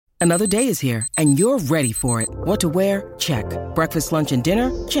Another day is here, and you're ready for it. What to wear? Check. Breakfast, lunch, and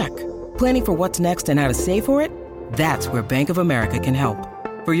dinner? Check. Planning for what's next and how to save for it? That's where Bank of America can help.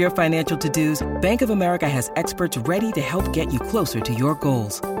 For your financial to-dos, Bank of America has experts ready to help get you closer to your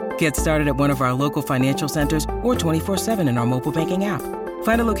goals. Get started at one of our local financial centers or 24/7 in our mobile banking app.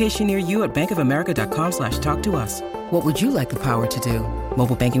 Find a location near you at bankofamerica.com/talktous. What would you like the power to do?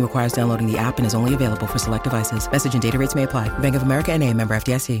 Mobile banking requires downloading the app and is only available for select devices. Message and data rates may apply. Bank of America N.A., member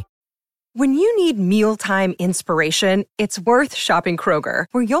FDIC. When you need mealtime inspiration, it's worth shopping Kroger,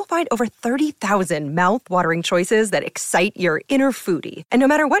 where you'll find over 30,000 mouth-watering choices that excite your inner foodie. And no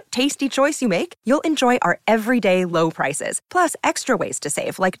matter what tasty choice you make, you'll enjoy our everyday low prices, plus extra ways to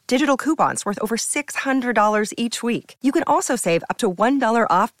save, like digital coupons worth over $600 each week. You can also save up to $1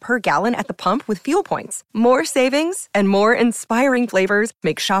 off per gallon at the pump with fuel points. More savings and more inspiring flavors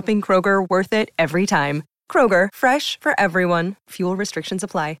make shopping Kroger worth it every time. Kroger, fresh for everyone. Fuel restrictions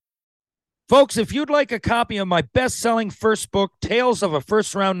apply. Folks, if you'd like a copy of my best-selling first book, Tales of a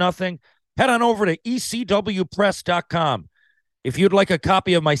First Round Nothing, head on over to ecwpress.com. If you'd like a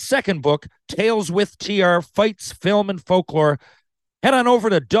copy of my second book, Tales with TR, Fights, Film, and Folklore, head on over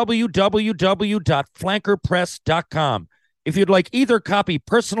to www.flankerpress.com. If you'd like either copy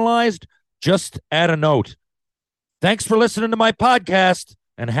personalized, just add a note. Thanks for listening to my podcast,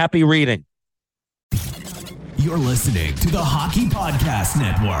 and happy reading. You're listening to the Hockey Podcast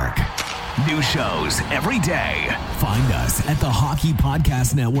Network. New shows every day. Find us at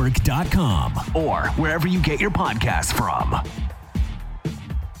thehockeypodcastnetwork.com or wherever you get your podcasts from. I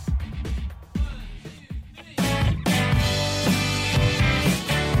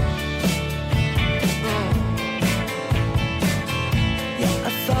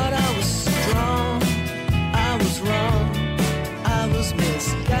thought I was strong, I was wrong, I was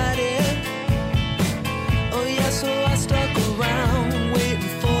misguided. Oh yeah, so I stuck around waiting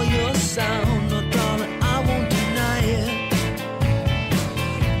for your sound. No, darling, I won't deny it.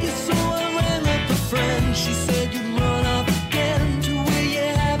 Yeah, so I rang up a friend. She said you'd run off again to where you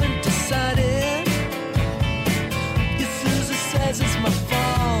haven't decided. Yeah, Susie says it's my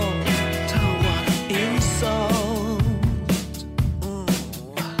fault. Tell her what an insult.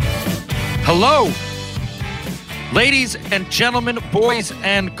 Hello, ladies and gentlemen, boys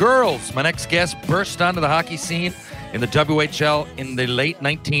and girls. My next guest burst onto the hockey scene in the WHL in the late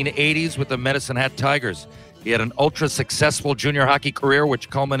 1980s with the Medicine Hat Tigers. He had an ultra-successful junior hockey career, which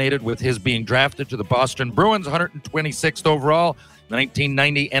culminated with his being drafted to the Boston Bruins, 126th overall, the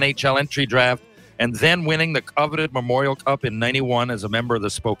 1990 NHL entry draft, and then winning the coveted Memorial Cup in 91 as a member of the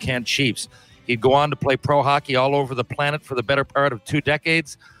Spokane Chiefs. He'd go on to play pro hockey all over the planet for the better part of 2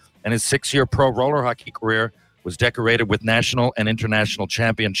 decades, and his 6-year pro roller hockey career was decorated with national and international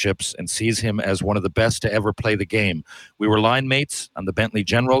championships and sees him as one of the best to ever play the game. We were line mates on the Bentley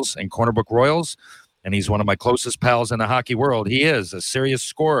Generals and Cornerbrook Royals, and he's one of my closest pals in the hockey world. He is a serious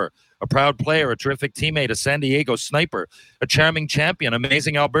scorer, a proud player, a terrific teammate, a San Diego sniper, a charming champion,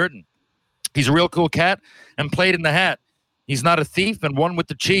 amazing Albertan. He's a real cool cat and played in the Hat. He's not a thief and won with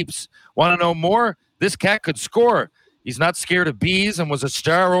the Chiefs. Want to know more? This cat could score. He's not scared of bees and was a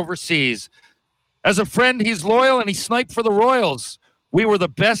star overseas. As a friend, he's loyal and he sniped for the Royals. We were the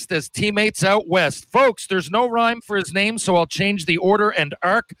best as teammates out west. Folks, there's no rhyme for his name, so I'll change the order and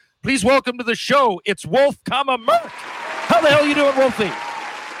arc. Please welcome to the show. It's Woolf, Merck. How the hell you doing, Wolfie?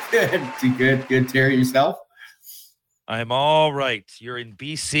 Good, Terry. Yourself? I'm all right. You're in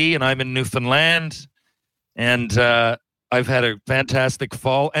BC and I'm in Newfoundland. And I've had a fantastic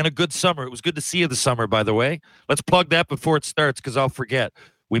fall and a good summer. It was good to see you this summer, by the way. Let's plug that before it starts because I'll forget.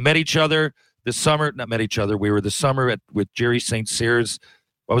 We met each other this summer. Not met each other. We were this summer with Jerry St. Cyrs.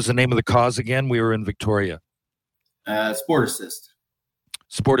 What was the name of the cause again? We were in Victoria. Sport Assist.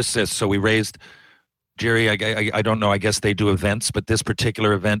 Sport Assist. So we raised, Jerry, I don't know, I guess they do events, but this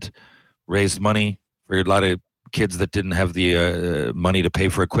particular event raised money for a lot of kids that didn't have the money to pay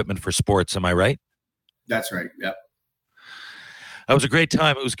for equipment for sports. Am I right? That's right. Yep. That was a great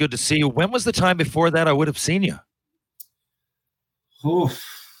time. It was good to see you. When was the time before that I would have seen you? Oh,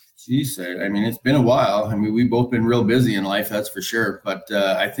 geez. I mean, it's been a while. I mean, we've both been real busy in life, that's for sure. But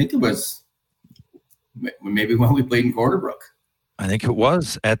I think it was maybe when we played in Cornerbrook. I think it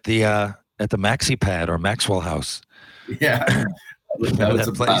was at the Maxi Pad or Maxwell House. Yeah. that was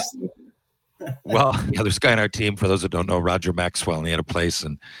a place. Well, yeah, there's a guy on our team, for those that don't know, Roger Maxwell, and he had a place,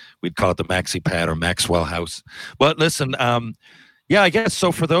 and we'd call it the Maxi Pad or Maxwell House. But listen, yeah, I guess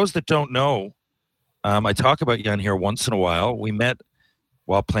so. For those that don't know, I talk about you on here once in a while. We met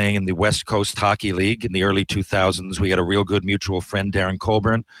while playing in the West Coast Hockey League in the early 2000s. We had a real good mutual friend, Darren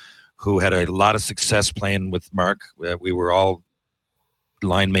Colburn, who had a lot of success playing with Mark. We were all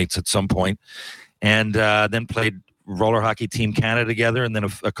line mates at some point, and then played roller hockey team Canada together, and then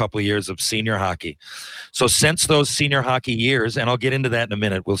a couple of years of senior hockey. So since those senior hockey years, and I'll get into that in a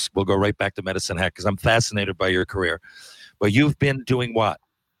minute, we'll go right back to Medicine Hat because I'm fascinated by your career. But you've been doing what?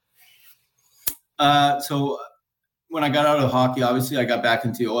 So when I got out of hockey, obviously I got back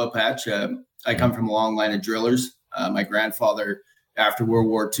into oil patch. I come from a long line of drillers. My grandfather, after World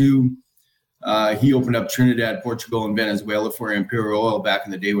War II, he opened up Trinidad, Portugal, and Venezuela for Imperial Oil back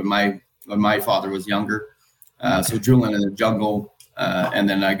in the day when my father was younger. So drilling in the jungle, and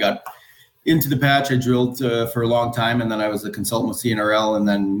then I got into the patch. I drilled for a long time, and then I was a consultant with CNRL, and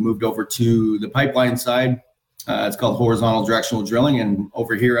then moved over to the pipeline side. It's called horizontal directional drilling, and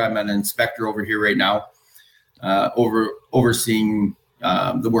over here I'm an inspector over here right now, overseeing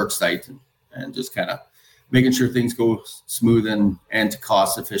the work site and just kind of making sure things go smooth and to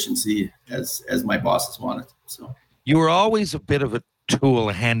cost efficiency as my bosses want it. So you were always a bit of a tool,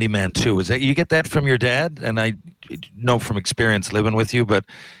 a handyman too. Is that you get that from your dad? And I know from experience living with you, but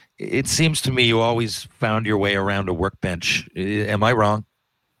it seems to me you always found your way around a workbench. Am I wrong?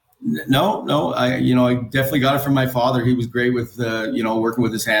 No. I definitely got it from my father. He was great with, working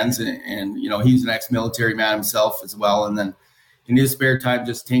with his hands, and he's an ex-military man himself as well. And then in his spare time,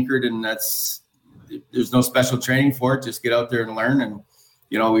 just tinkered, and there's no special training for it. Just get out there and learn. And,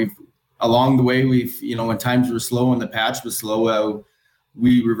 along the way, when times were slow and the patch was slow,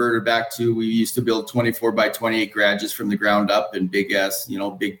 we reverted back to, we used to build 24 by 28 garages from the ground up and big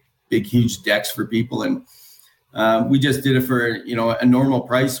huge decks for people. And we just did it for, a normal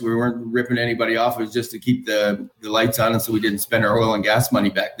price. We weren't ripping anybody off. It was just to keep the lights on. And so we didn't spend our oil and gas money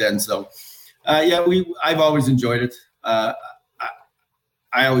back then. So I've always enjoyed it.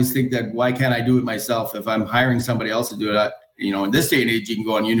 I always think that why can't I do it myself? If I'm hiring somebody else to do it, in this day and age, you can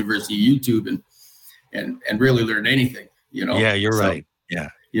go on university YouTube and really learn anything, Yeah, you're right. Yeah.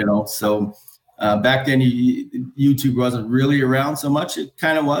 So back then YouTube wasn't really around so much. It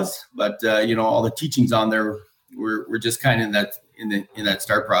kind of was, but all the teachings on there were just kind of in that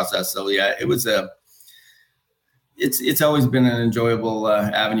start process. So yeah, it was it's always been an enjoyable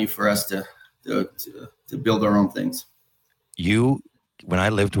avenue for us to build our own things. When I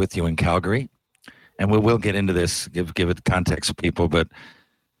lived with you in Calgary, and we will get into this, give it context to people, but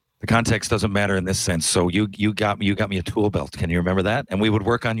the context doesn't matter in this sense. So you got me a tool belt. Can you remember that? And we would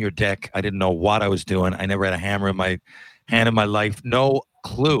work on your deck. I didn't know what I was doing. I never had a hammer in my hand in my life. No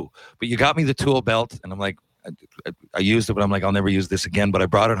clue. But you got me the tool belt, and I'm like, I used it, but I'm like, I'll never use this again. But I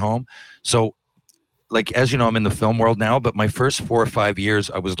brought it home. So, like, as you know, I'm in the film world now, but my first 4 or 5 years,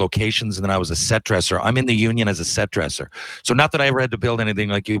 I was locations, and then I was a set dresser. I'm in the union as a set dresser. So not that I ever had to build anything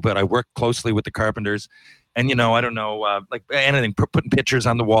like you, but I worked closely with the carpenters. And, I don't know, like anything, putting pictures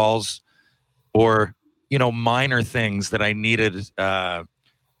on the walls or, minor things that I needed, at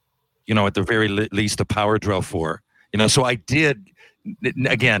the very least a power drill for. So I did,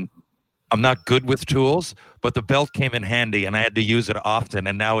 again, I'm not good with tools, but the belt came in handy and I had to use it often,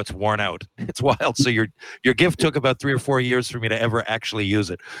 and now it's worn out. It's wild. So your gift took about 3 or 4 years for me to ever actually use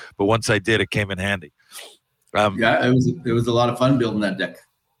it. But once I did, it came in handy. It was a lot of fun building that deck.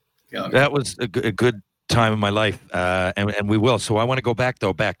 Yeah. That was a good time in my life, and we will. So I want to go back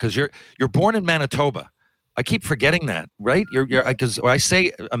because you're born in Manitoba. I keep forgetting that, right? You're because I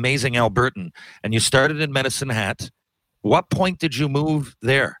say amazing Albertan, and you started in Medicine Hat. What point did you move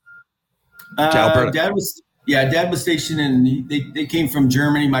there to Alberta? Dad was stationed in. They came from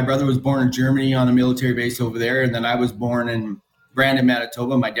Germany. My brother was born in Germany on a military base over there, and then I was born in Brandon,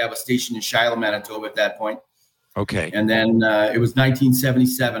 Manitoba. My dad was stationed in Shiloh, Manitoba at that point. Okay. And then it was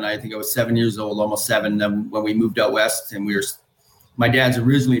 1977. I think I was 7 years old, almost 7, when we moved out west. And my dad's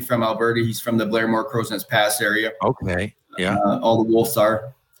originally from Alberta. He's from the Blairmore Crow's Nest Pass area. Okay. Yeah. All the Wolfs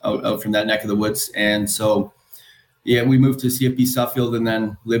are out from that neck of the woods. And so, yeah, we moved to CFP Suffield and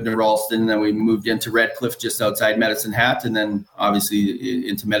then lived in Ralston. And then we moved into Red Cliff just outside Medicine Hat. And then obviously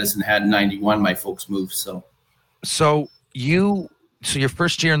into Medicine Hat in 91, my folks moved. So your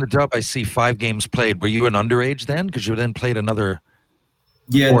first year in the Dub, I see 5 games played. Were you an underage then? Because you then played another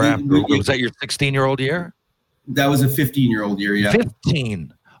 4 after. Was that your 16-year-old year? That was a 15-year-old year, yeah.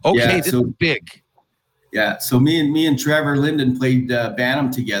 15. Okay, yeah, this is big. Yeah, so me and Trevor Linden played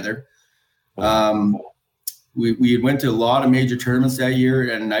Bantam together. We went to a lot of major tournaments that year,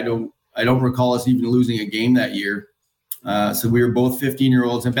 and I don't recall us even losing a game that year. So we were both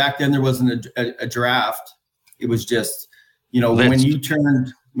 15-year-olds, and back then there wasn't a draft. It was just, when you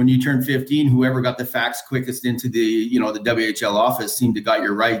turned 15, whoever got the fax quickest into the WHL office seemed to got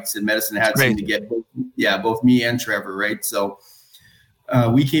your rights, and Medicine Hat seemed to get both me and Trevor, right? So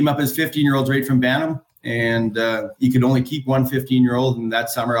we came up as 15-year-olds right from Bantam, and you could only keep one 15-year-old. And that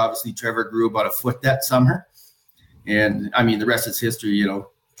summer, obviously, Trevor grew about a foot that summer. And I mean, the rest is history. You know,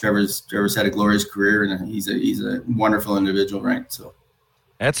 Trevor's had a glorious career, and he's a wonderful individual, right? So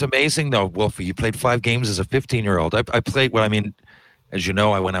that's amazing, though, Wolfie. You played 5 games as a 15-year-old. I played. Well, I mean, as you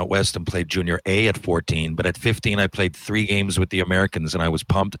know, I went out west and played junior A at 14. But at 15, I played 3 games with the Americans, and I was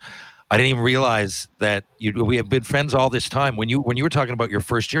pumped. I didn't even realize that we have been friends all this time. When you were talking about your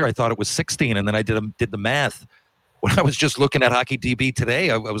first year, I thought it was 16, and then I did the math. When I was just looking at Hockey DB today,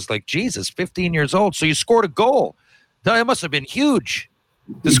 I was like, Jesus, 15 years old. So you scored a goal. That must have been huge.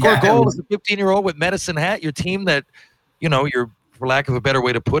 To score a goal as a 15-year-old with Medicine Hat, your team that, you know, you're, for lack of a better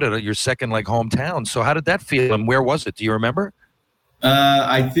way to put it, your second like hometown. So how did that feel, and where was it? Do you remember?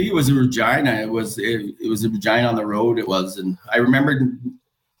 I think it was in Regina. It was in Regina on the road. It was, and I remember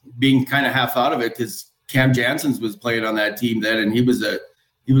being kind of half out of it because Cam Janssens was playing on that team then, and he was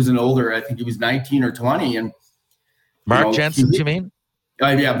an older. I think he was 19 or 20. And Mark Janssens, you mean?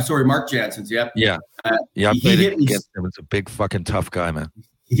 Yeah, I'm sorry, Mark Janssens. Yep. Yeah. I played against him. It's a big fucking tough guy, man.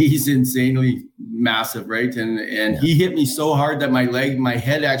 He's insanely massive, right? And he hit me so hard that my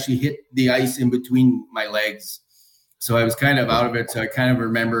head actually hit the ice in between my legs. So I was kind of out of it. So I don't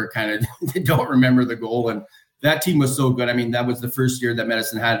remember the goal. And that team was so good. I mean, that was the first year that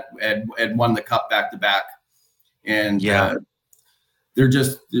Medicine had won the cup back to back. And they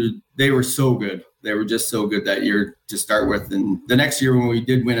were so good. They were just so good that year to start with. And the next year, when we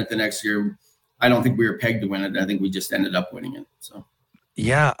did win it the next year, I don't think we were pegged to win it. I think we just ended up winning it. So,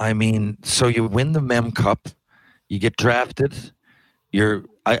 yeah, I mean, so you win the Mem Cup, you get drafted.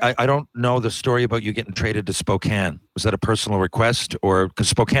 I don't know the story about you getting traded to Spokane. Was that a personal request, or because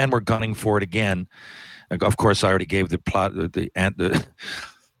Spokane were gunning for it again? Of course, I already gave the plot.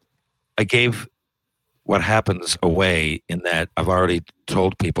 I gave what happens away in that I've already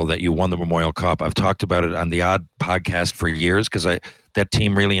told people that you won the Memorial Cup. I've talked about it on the Odd podcast for years because that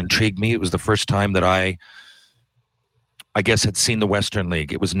team really intrigued me. It was the first time that I guess had seen the Western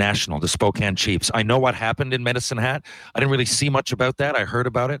League. It was national, the Spokane Chiefs. I know what happened in Medicine Hat. I didn't really see much about that. I heard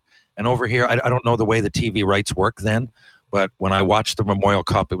about it. And over here, I don't know the way the TV rights work then, but when I watched the Memorial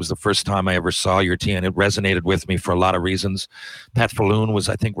Cup, it was the first time I ever saw your team, and it resonated with me for a lot of reasons. Pat Falloon was,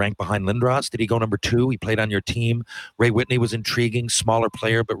 I think, ranked behind Lindros. Did he go number 2? He played on your team. Ray Whitney was intriguing, smaller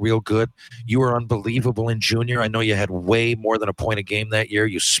player, but real good. You were unbelievable in junior. I know you had way more than a point a game that year.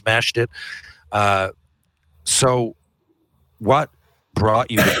 You smashed it. So what brought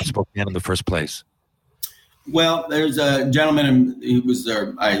you to Spokane in the first place? Well, there's a gentleman who was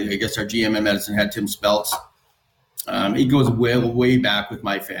I guess our GM in Medicine Hat, Tim Speltz. He goes way back with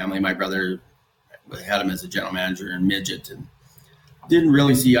my family. My brother had him as a general manager in midget, and didn't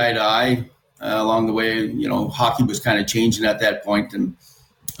really see eye to eye along the way. You know, hockey was kind of changing at that point, and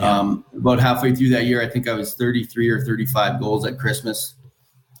about halfway through that year, I think I was 33 or 35 goals at Christmas.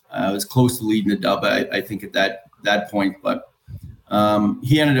 I was close to leading the dub, I think, at that point, but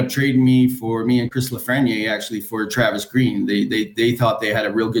he ended up trading me and Chris Lafreniere actually for Travis Green. They thought they had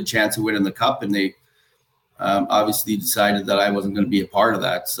a real good chance of winning the cup, and they obviously decided that I wasn't going to be a part of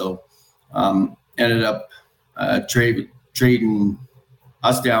that. So ended up trading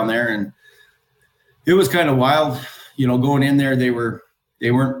us down there, and it was kind of wild. You know, going in there, they weren't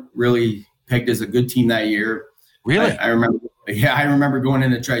really pegged as a good team that year. Really? I remember going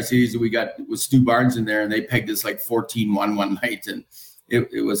into Tri-Cities, and we got with Stu Barnes in there, and they pegged us like 14-1 one night, and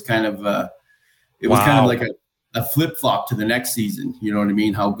it was kind of kind of like a flip flop to the next season. You know what I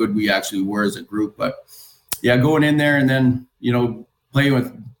mean? How good we actually were as a group. But yeah, going in there and then, you know, playing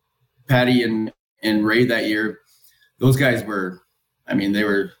with Patty and Ray that year, those guys were, I mean, they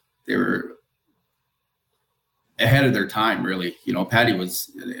were ahead of their time, really. You know, Patty was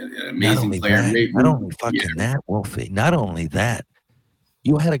an amazing player. Not only that, Wolfie. Not only that,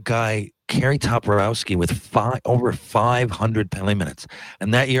 you had a guy, Kerry Toporowski, with over 500 penalty minutes.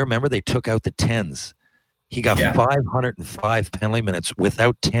 And that year, remember, they took out the 10s. He got 505 penalty minutes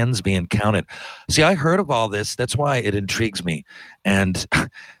without 10s being counted. See, I heard of all this. That's why it intrigues me. And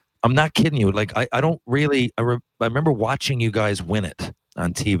I'm not kidding you. Like, I don't really, I remember watching you guys win it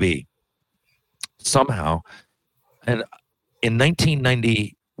on TV somehow. And in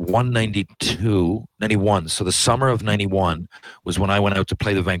 1991, 92, 91, so the summer of 91 was when I went out to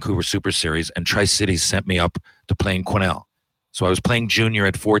play the Vancouver Super Series, and Tri-Cities sent me up to play in Quesnel. So I was playing junior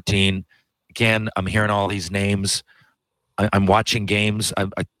at 14. Again, I'm hearing all these names. I'm watching games. I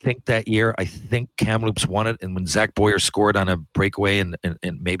think that year, Kamloops won it. And when Zach Boyer scored on a breakaway and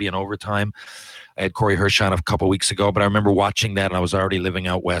maybe in overtime, I had Corey Hirsch on a couple weeks ago, but I remember watching that, and I was already living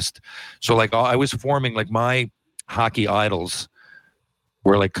out west. So like I was forming, like, my hockey idols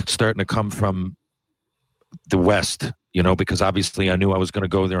were like starting to come from the West, because obviously I knew I was going to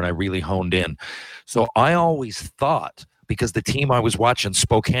go there and I really honed in. So I always thought, because the team I was watching,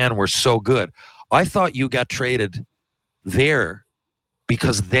 Spokane, were so good, I thought you got traded there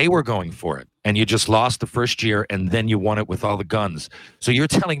because they were going for it and you just lost the first year and then you won it with all the guns. So you're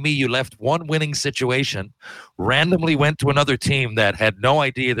telling me you left one winning situation, randomly went to another team that had no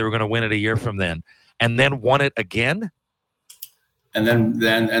idea they were going to win it a year from then, and then won it again? And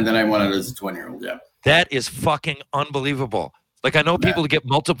then I won it as a 20-year-old, yeah. That is fucking unbelievable. Like, I know people get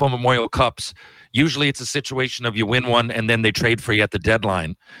multiple Memorial Cups. Usually it's a situation of you win one and then they trade for you at the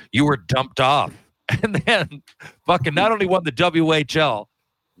deadline. You were dumped off and then fucking not only won the WHL,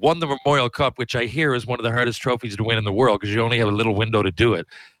 won the Memorial Cup, which I hear is one of the hardest trophies to win in the world because you only have a little window to do it.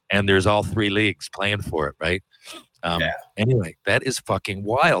 And there's all three leagues playing for it, right? Anyway, that is fucking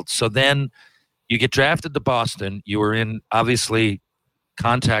wild. So then you get drafted to Boston. You were in, obviously,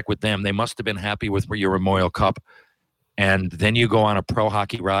 contact with them. They must have been happy with your Memorial Cup. And then you go on a pro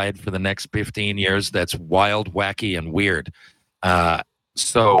hockey ride for the next 15 years. That's wild, wacky, and weird.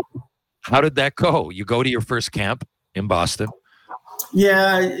 So how did that go? You go to your first camp in Boston.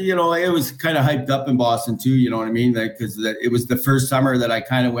 Yeah, it was kind of hyped up in Boston too, you know what I mean? Because it was the first summer that I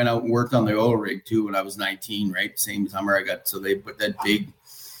kind of went out and worked on the oil rig too when I was 19, right? Same summer I got, so they put that big,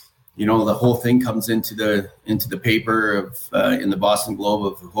 the whole thing comes into the paper of in the Boston Globe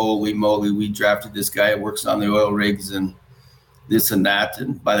of, holy moly, we drafted this guy who works on the oil rigs and this and that.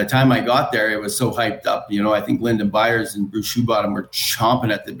 And by the time I got there, it was so hyped up. I think Lyndon Byers and Bruce Shoebottom were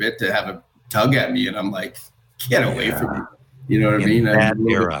chomping at the bit to have a tug at me. And I'm like, get away from me. You know what I mean? That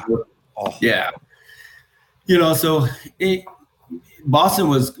era. Yeah. So Boston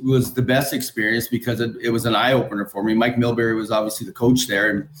was the best experience because it was an eye opener for me. Mike Milbury was obviously the coach there.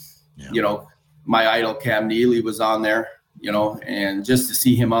 And, my idol Cam Neely was on there, and just to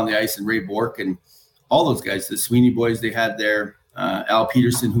see him on the ice and Ray Bork and all those guys, the Sweeney boys they had there, Al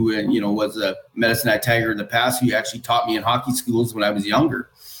Peterson, who, was a Medicine Hat Tiger in the past, who actually taught me in hockey schools when I was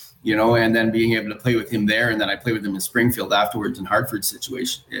younger, and then being able to play with him there. And then I played with him in Springfield afterwards in Hartford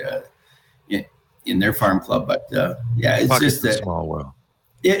situation in their farm club. But it's fucking just a small world.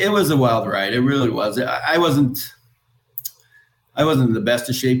 It was a wild ride. It really was. I wasn't in the best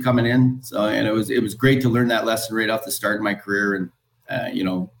of shape coming in. So, and it was great to learn that lesson right off the start of my career and,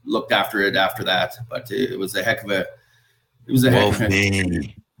 looked after it after that. But it was a heck of a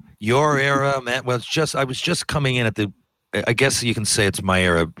Your era, man. Well, I was just coming in I guess you can say it's my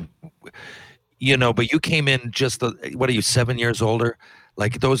era, but you came in what are you, 7 years older?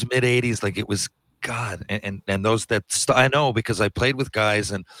 Like those mid 80s, like it was God. And those I know because I played with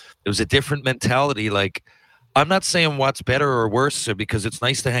guys and it was a different mentality. Like, I'm not saying what's better or worse because it's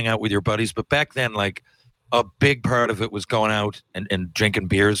nice to hang out with your buddies, but back then, like a big part of it was going out and drinking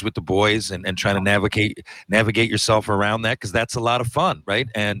beers with the boys and trying to navigate yourself around that because that's a lot of fun, right?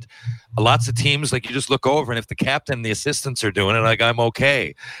 And lots of teams, like you just look over and if the captain and the assistants are doing it, like I'm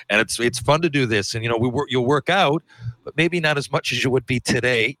okay. And it's fun to do this. And, you'll work out, but maybe not as much as you would be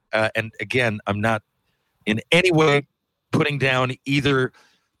today. And again, I'm not in any way putting down either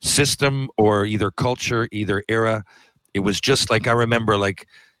system or either culture, either era. It was just like, I remember like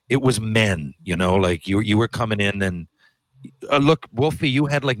it was men, like you were coming in and look, Wolfie, you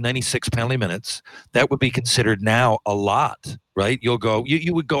had like 96 penalty minutes. That would be considered now a lot, right? You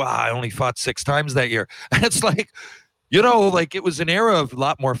would go, I only fought 6 times that year. And it's like, like it was an era of a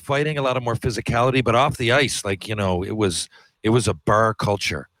lot more fighting, a lot of more physicality, but off the ice, like, it was a bar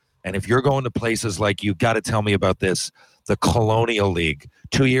culture. And if you're going to places like, you got to tell me about this, the Colonial League,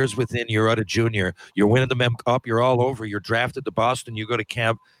 2 years within, you're out of junior, you're winning the Mem Cup, you're all over, you're drafted to Boston, you go to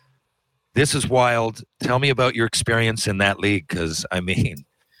camp. This is wild. Tell me about your experience in that league, because I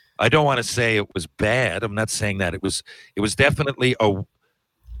don't want to say it was bad. I'm not saying that. It was definitely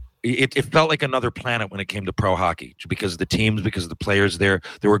it felt like another planet when it came to pro hockey because of the teams, because of the players there.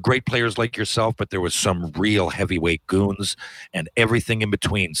 There were great players like yourself, but there was some real heavyweight goons and everything in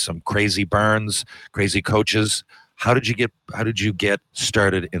between. Some crazy burns, crazy coaches. How did you get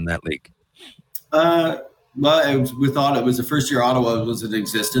started in that league? Well, we thought it was the first year Ottawa was in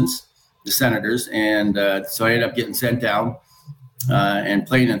existence, the Senators, and so I ended up getting sent down and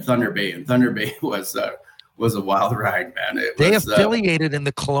playing in Thunder Bay. And Thunder Bay was a wild ride, man. They affiliated in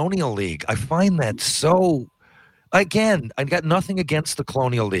the Colonial League. I find that so. Again, I got nothing against the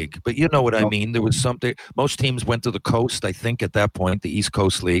Colonial League, but you know what I mean. There was something. Most teams went to the coast. I think at that point, the East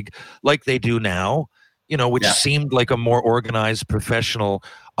Coast League, like they do now. Which seemed like a more organized, professional,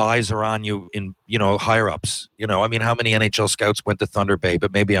 eyes are on you in, higher ups. How many NHL scouts went to Thunder Bay,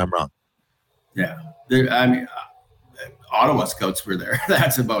 but maybe I'm wrong. Yeah. Ottawa scouts were there.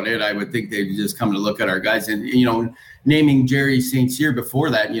 That's about it. I would think they'd just come to look at our guys. And, naming Jerry St. Cyr before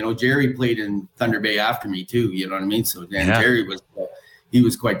that, Jerry played in Thunder Bay after me too. You know what I mean? So then Jerry he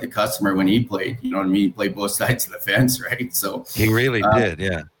was quite the customer when he played. You know what I mean? He played both sides of the fence, right? So he really did,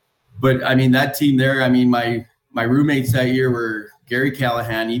 yeah. But I mean, that team there. I mean, my roommates that year were Gary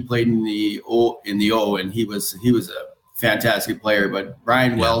Callahan. He played in the O, and he was a fantastic player. But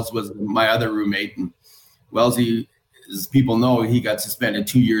Brian Wells was my other roommate, and Wellsy, as people know, he got suspended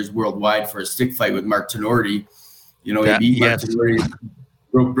 2 years worldwide for a stick fight with Mark Tenorti. He beat Mark Tenorti,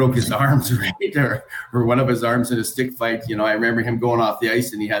 broke his arms, right, or one of his arms in a stick fight. I remember him going off the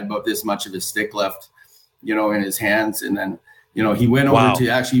ice and he had about this much of his stick left, in his hands. And then, he went over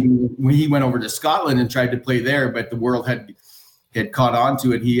when he went over to Scotland and tried to play there, but the world had caught on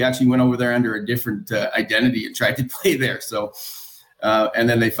to it. He actually went over there under a different identity and tried to play there. So, and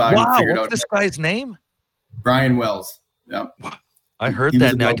then they finally figured out. What's this guy's name? Brian Wells. Yeah. I heard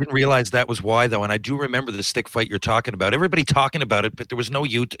that now. I didn't realize that was why, though. And I do remember the stick fight you're talking about. Everybody talking about it, but there was no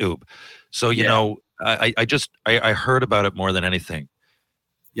YouTube. So, I heard about it more than anything.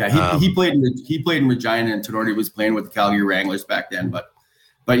 Yeah, he played in Regina, and Tenorti was playing with the Calgary Wranglers back then.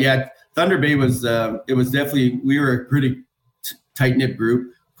 But yeah, Thunder Bay was it was definitely, we were a pretty tight-knit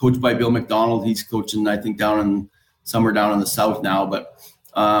group, coached by Bill McDonald. He's coaching, I think, somewhere down in the south now. But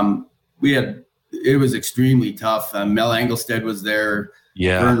it was extremely tough. Mel Engelstead was there.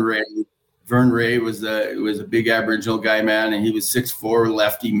 Yeah. Vern Ray was a big Aboriginal guy, man, and he was 6'4",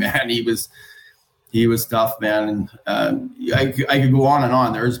 lefty, man. He was tough, man. And I could go on and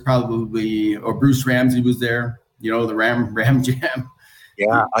on. There was probably, or Bruce Ramsey was there. The Ram Jam.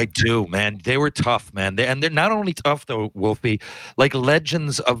 Yeah, I do, man. They were tough, man. They're not only tough though, Wolfie, like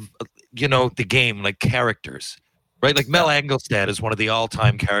legends of the game, like characters. Right, like Mel Engelstad is one of the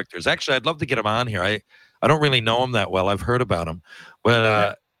all-time characters. Actually, I'd love to get him on here. I don't really know him that well. I've heard about him,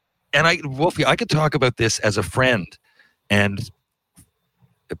 but Wolfie, I could talk about this as a friend and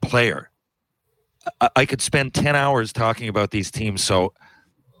a player. I could spend 10 hours talking about these teams. So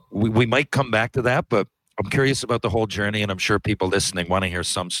we might come back to that, but I'm curious about the whole journey, and I'm sure people listening want to hear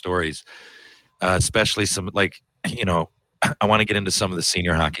some stories, especially some I want to get into some of the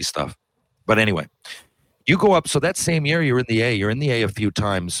senior hockey stuff. But anyway. You go up, so that same year you're in the A. You're in the A a few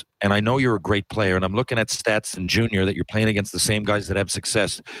times, and I know you're a great player, and I'm looking at stats in junior that you're playing against the same guys that have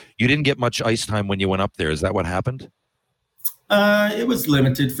success. You didn't get much ice time when you went up there. Is that what happened? It was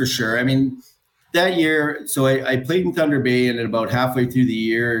limited for sure. I mean, that year, so I played in Thunder Bay, and at about halfway through the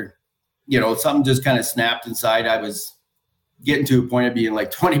year, something just kind of snapped inside. I was getting to a point of being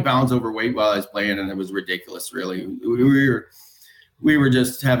like 20 pounds overweight while I was playing, and it was ridiculous, really. We were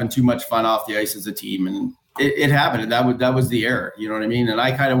just having too much fun off the ice as a team, and it happened. And that was the error, you know what I mean? And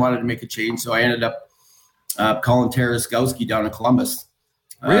I kind of wanted to make a change, so I ended up calling Taraskowski down in Columbus.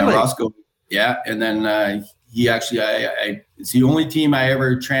 Really? Roscoe, yeah. And then he actually, it's the only team I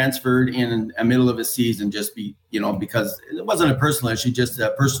ever transferred in the middle of a season, just because it wasn't a personal issue, just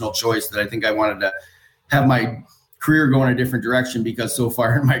a personal choice that I think I wanted to have my career going a different direction, because so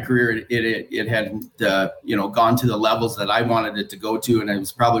far in my career it hadn't gone to the levels that I wanted it to go to, and it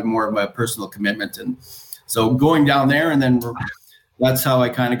was probably more of a personal commitment. And so going down there, and then that's how I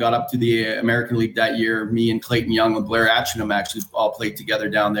kind of got up to the American League that year. Me and Clayton Young and Blair Atchingham actually all played together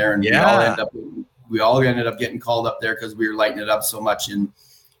down there, and we all ended up getting called up there because we were lighting it up so much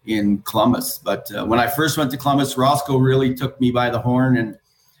in Columbus. But when I first went to Columbus, Roscoe really took me by the horn,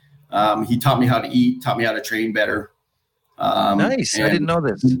 and he taught me how to eat, taught me how to train better. Nice. I didn't know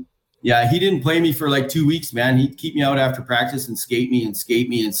this. Yeah, he didn't play me for like 2 weeks, man. He'd keep me out after practice and skate me. And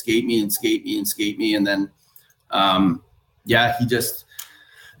then, he just,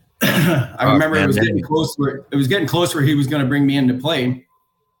 I remember it was getting close where he was going to bring me into play,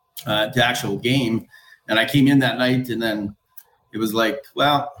 to actual game. And I came in that night, and then it was like,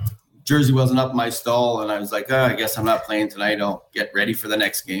 well, jersey wasn't up my stall, and I was like, I guess I'm not playing tonight. I'll get ready for the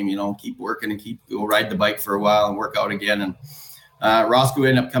next game, keep working and go ride the bike for a while and work out again. And Roscoe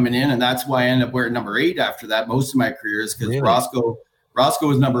ended up coming in, and that's why I ended up wearing number 8 after that most of my career, is because really? Roscoe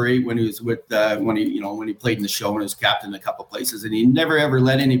was number 8 when he was with when he played in the show, and he was captain a couple places, and he never ever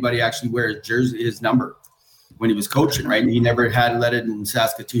let anybody actually wear his jersey, his number, when he was coaching, right? He never had let it in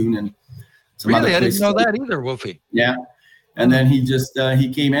Saskatoon and some other places. I didn't know that either, Wolfie. Yeah. And then he just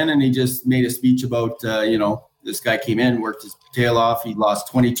he came in and he just made a speech about this guy came in, worked his tail off. He lost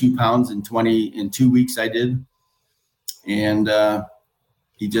 22 pounds in 2 weeks. I did, and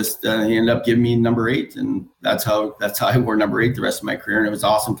he ended up giving me number 8, and that's how I wore number 8 the rest of my career. And it was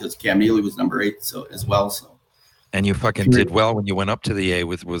awesome because Cam Neely was number 8 so as well. So And you fucking did well when you went up to the A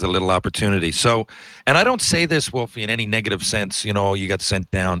with a little opportunity. So, and I don't say this, Wolfie, in any negative sense. You know, you got sent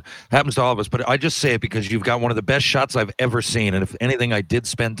down. Happens to all of us. But I just say it because you've got one of the best shots I've ever seen. And if anything, I did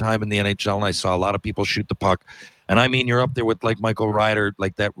spend time in the NHL, and I saw a lot of people shoot the puck. And I mean, you're up there with like Michael Ryder,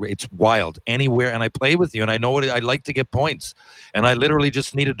 like that. It's wild anywhere. And I play with you, and I know what I like to get points. And I literally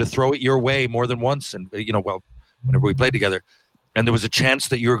just needed to throw it your way more than once. And whenever we played together. And there was a chance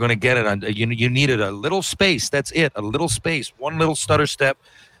that you were going to get it. You needed a little space. That's it. A little space. One little stutter step.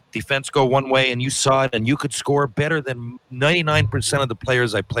 Defense go one way, and you saw it, and you could score better than 99% of the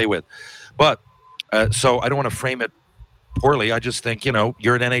players I play with. But so I don't want to frame it poorly. I just think, you're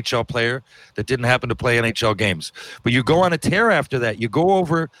an NHL player that didn't happen to play NHL games. But you go on a tear after that. You go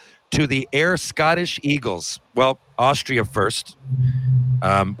over to the Air Scottish Eagles. Well, Austria first,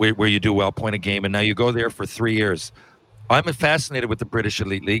 where you do well, point a game, and now you go there for 3 years. I'm fascinated with the British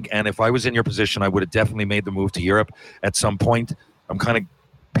Elite League, and if I was in your position, I would have definitely made the move to Europe at some point. I'm kind of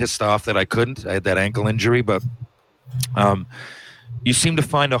pissed off that I couldn't. I had that ankle injury, but you seem to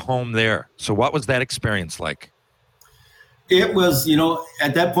find a home there. So what was that experience like? It was,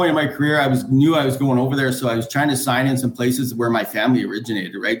 at that point in my career, I knew I was going over there, so I was trying to sign in some places where my family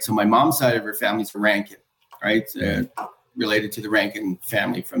originated, right? So my mom's side of her family's from Rankin, right? Related to the Rankin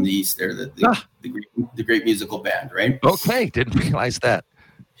family from the East there, the great musical band, right? Okay, didn't realize that.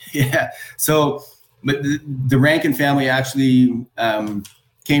 Yeah. So, but the Rankin family actually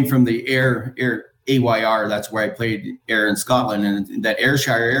came from the Ayr, AYR. That's where I played Ayr in Scotland, and that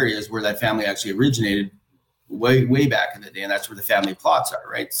Ayrshire area is where that family actually originated way back in the day, and that's where the family plots are,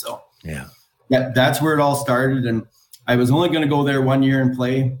 right? So, yeah, that's where it all started, and I was only going to go there 1 year and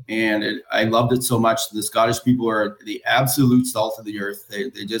play, and I loved it so much. The Scottish people are the absolute salt of the earth.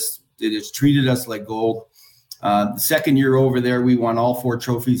 They just treated us like gold. The second year over there, we won all 4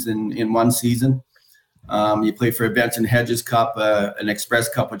 trophies in one season. You play for a Benson Hedges Cup, an Express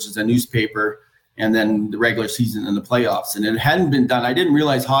Cup, which is a newspaper, and then the regular season and the playoffs. And it hadn't been done. I didn't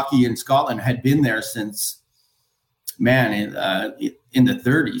realize hockey in Scotland had been there since, in the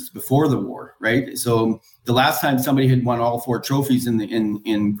 30s, before the war, right? So the last time somebody had won all 4 trophies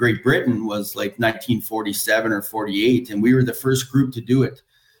in Great Britain was like 1947 or 48, and we were the first group to do it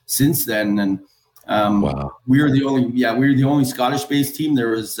since then. And wow. we were the only Scottish-based team. There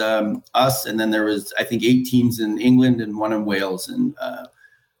was us, and then there was, I think, 8 teams in England and 1 in Wales, and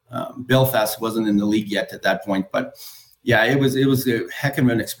Belfast wasn't in the league yet at that point. But yeah, it was a heck of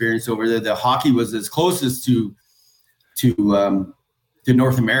an experience over there. The hockey was as closest to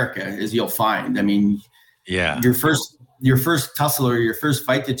North America as you'll find. I mean, yeah, your first tussle or your first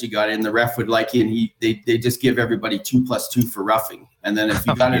fight that you got in, the ref would like you, and they just give everybody 2+2 for roughing. And then if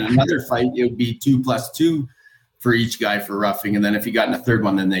you got in another fight, it would be 2+2 for each guy for roughing. And then if you got in a third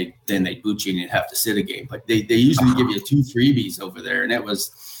one, then they boot you and you'd have to sit a game. But they usually give you 2 freebies over there, and it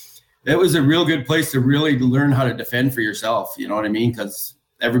was a real good place to really learn how to defend for yourself. You know what I mean? Because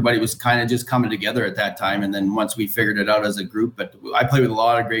everybody was kind of just coming together at that time. And then once we figured it out as a group, but I played with a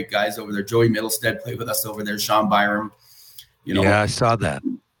lot of great guys over there. Joey Middlestead played with us over there. Sean Byram, Yeah, I saw that.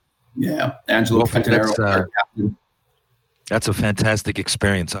 Yeah. Angelo Cantanero. That's a fantastic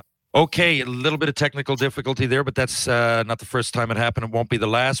experience. Okay, a little bit of technical difficulty there, but that's not the first time it happened. It won't be the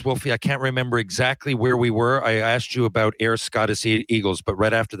last. Wolfie, I can't remember exactly where we were. I asked you about Air Scottish Eagles, but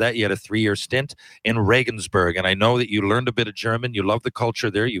right after that, you had a 3-year stint in Regensburg. And I know that you learned a bit of German. You love the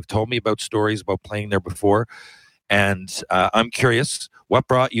culture there. You've told me about stories about playing there before. And I'm curious, what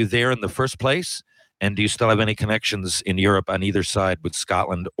brought you there in the first place? And do you still have any connections in Europe on either side with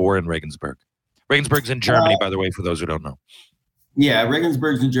Scotland or in Regensburg? Regensburg's in Germany, by the way, for those who don't know. Yeah,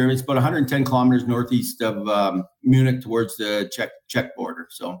 Regensburg's in Germany. It's about 110 kilometers northeast of Munich towards the Czech border.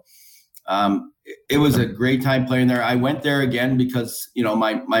 So it was a great time playing there. I went there again because,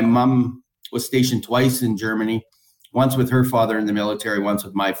 my mom was stationed twice in Germany, once with her father in the military, once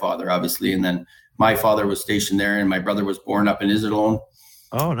with my father, obviously. And then my father was stationed there, and my brother was born up in Iserlohn.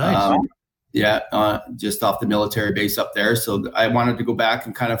 Oh, nice. Just off the military base up there. So I wanted to go back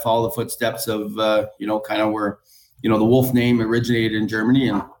and kind of follow the footsteps of, kind of where, the Woolf name originated in Germany.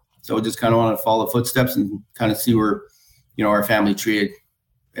 And so I just kind of want to follow the footsteps and kind of see where, our family tree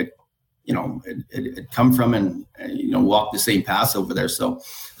had come from and, walk the same path over there. So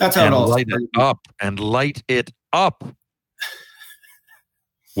that's how it all started. Light it up.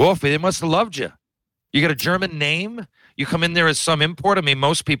 Wolf, they must have loved you. You got a German name. You come in there as some import. I mean,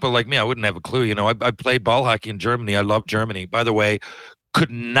 most people like me, I wouldn't have a clue. I played ball hockey in Germany. I love Germany. By the way, could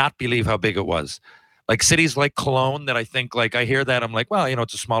not believe how big it was. Like cities like Cologne that I think, I hear that, I'm like, well,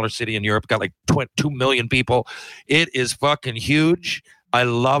 it's a smaller city in Europe, got like 2 million people. It is fucking huge, I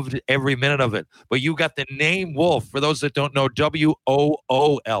loved every minute of it. But you got the name Wolf. For those that don't know,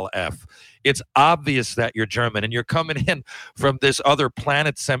 Woolf. It's obvious that you're German, and you're coming in from this other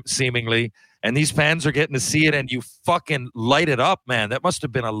planet seemingly, and these fans are getting to see it, and you fucking light it up, man. That must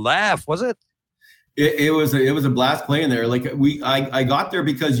have been a laugh, was it? It was a blast playing there. Like I got there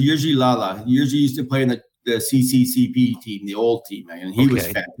because Jerzy used to play in the CCCP team, the old team, and he was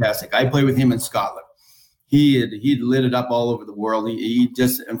fantastic. I played with him in Scotland. He'd lit it up all over the world. He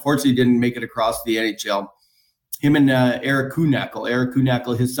just unfortunately didn't make it across the NHL. Him and Eric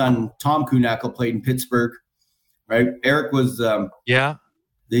Kuhnackel, his son Tom Kuhnackel played in Pittsburgh. Right, Eric was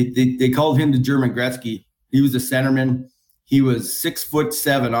They called him the German Gretzky. He was a centerman. He was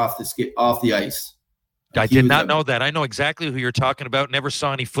 6'7" off the ice. I did not know that. I know exactly who you're talking about. Never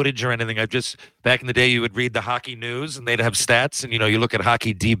saw any footage or anything. Back in the day, you would read the hockey news and they'd have stats. And, you look at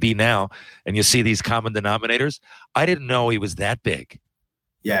Hockey DB now and you see these common denominators. I didn't know he was that big.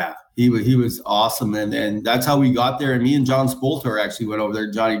 Yeah, he was awesome. And that's how we got there. And me and John Spoltor actually went over there.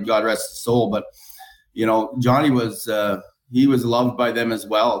 Johnny, God rest his soul. But, Johnny was, he was loved by them as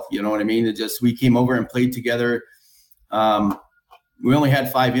well. You know what I mean? We came over and played together. We only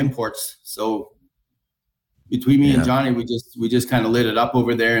had 5 imports. So, between me and Johnny, we just kind of lit it up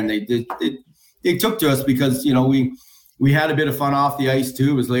over there, and they took to us because we had a bit of fun off the ice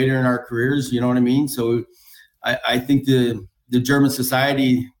too. It was later in our careers, you know what I mean. So I think the German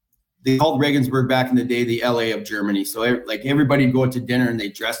society, they called Regensburg back in the day the LA of Germany. So everybody would go out to dinner and they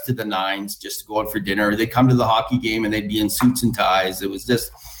dressed to the nines just to go out for dinner. They come to the hockey game and they'd be in suits and ties. It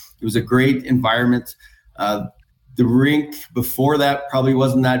was a great environment. The rink before that probably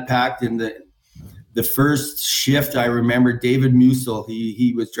wasn't that packed, and the first shift, I remember David Musil.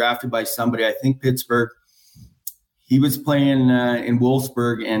 He was drafted by somebody, I think Pittsburgh. He was playing in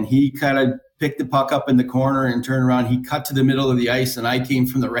Wolfsburg, and he kind of picked the puck up in the corner and turned around. He cut to the middle of the ice, and I came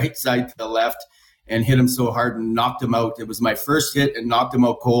from the right side to the left and hit him so hard and knocked him out. It was my first hit and knocked him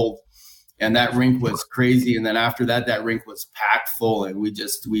out cold. And that rink was crazy. And then after that rink was packed full, and we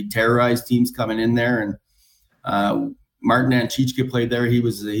terrorized teams coming in there. And Martin Anchichka played there. He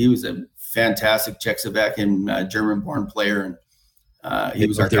was a fantastic Czechoslovakian German-born player, and he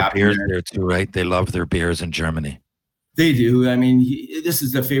was our captain there too, right? They love their beers in Germany. They do. I mean, this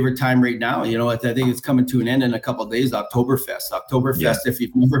is the favorite time right now. I think it's coming to an end in a couple of days. Oktoberfest. If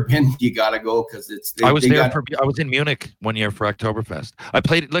you've never been, you gotta go because it's. I was in Munich one year for Oktoberfest. I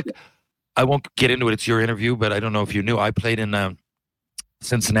played. Look, I won't get into it. It's your interview, but I don't know if you knew. I played in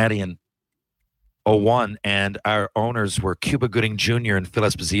Cincinnati in 2001, and our owners were Cuba Gooding Jr. and Phil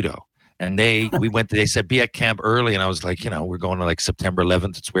Esposito. And they said, be at camp early. And I was like, we're going to like September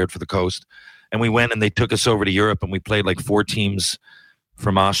 11th. It's weird for the coast. And we went and they took us over to Europe, and we played like 4 teams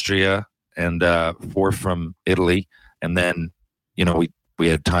from Austria and 4 from Italy. And then, we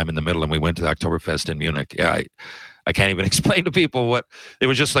had time in the middle, and we went to the Oktoberfest in Munich. Yeah, I can't even explain to people what it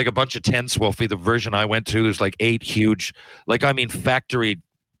was. Just like a bunch of tents, Wolfie. The version I went to, there's like 8 huge, factory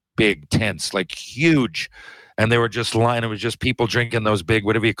big tents, like huge. And they were just lying. It was just people drinking those big,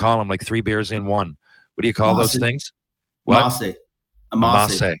 whatever you call them, like 3 beers in one. What do you call those things? What? A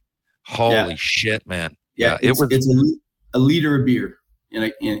Masse. Holy shit, man. Yeah, it's a liter of beer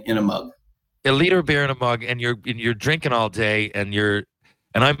in a mug. A liter of beer in a mug, and you're drinking all day, and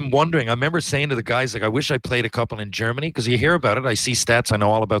I'm wondering, I remember saying to the guys, like, I wish I played a couple in Germany, because you hear about it. I see stats. I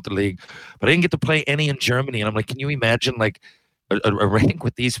know all about the league, but I didn't get to play any in Germany. And I'm like, can you imagine, like, a rink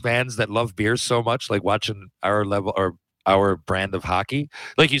with these fans that love beer so much, like watching our level or our brand of hockey?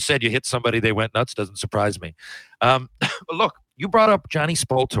 Like you said, you hit somebody, they went nuts. Doesn't surprise me. Look, you brought up Johnny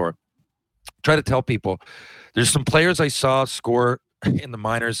Spoltor. Try to tell people there's some players I saw score in the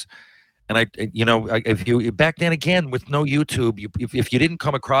minors, and if you back then, again, with no YouTube, if you didn't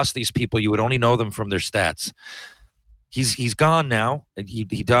come across these people, you would only know them from their stats. He's gone now. He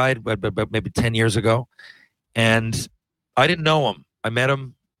died about maybe 10 years ago, and I didn't know him. I met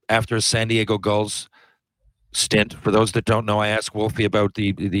him after a San Diego Gulls stint. For those that don't know, I asked Wolfie about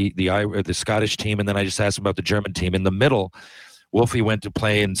the Scottish team, and then I just asked him about the German team. In the middle, Wolfie went to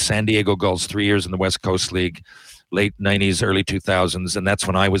play in San Diego Gulls 3 years in the West Coast League, late 90s, early 2000s, and that's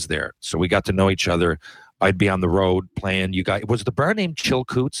when I was there. So we got to know each other. I'd be on the road playing. You guys, was the bar named Chill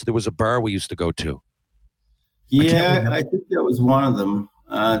Coots? There was a bar we used to go to. Yeah, I think that was one of them.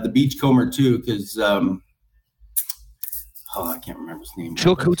 The Beachcomber too, because I can't remember his name.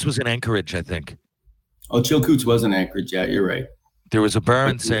 Chill Coots was in Anchorage, I think. Oh, Chill Coots was in Anchorage. Yeah, you're right. There was a bar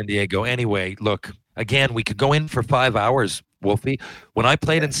in San Diego. Anyway, look, again, we could go in for 5 hours, Wolfie. When I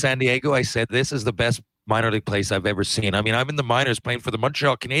played in San Diego, I said, this is the best minor league place I've ever seen. I mean, I'm in the minors playing for the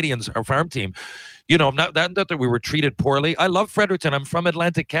Montreal Canadiens, our farm team. Not that we were treated poorly. I love Fredericton. I'm from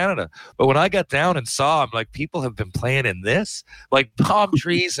Atlantic Canada. But when I got down and saw, I'm like, people have been playing in this, like palm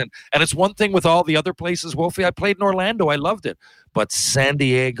trees. And it's one thing with all the other places, Wolfie. I played in Orlando. I loved it. But San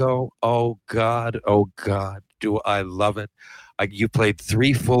Diego, oh, God, do I love it. You played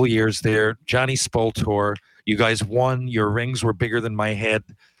 3 full years there. Johnny Spoltor, you guys won. Your rings were bigger than my head.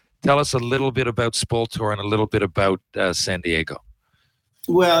 Tell us a little bit about Spoltor and a little bit about San Diego.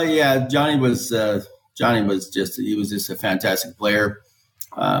 Well, yeah, Johnny was just a fantastic player.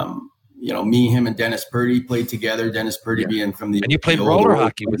 Me, him, and Dennis Purdy played together. Dennis Purdy being from the and you played roller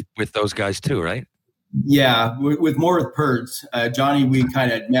hockey with those guys too, right? Yeah, with more with Purds. Johnny, we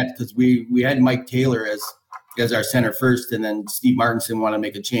kind of met because we had Mike Taylor as our center first, and then Steve Martinson wanted to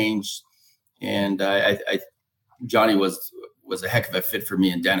make a change, and Johnny was a heck of a fit for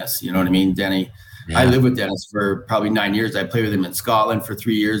me and Dennis. You know what I mean, Denny. Yeah. I lived with Dennis for probably 9 years. I played with him in Scotland for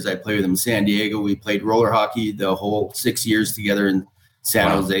 3 years. I played with him in San Diego. We played roller hockey the whole 6 years together in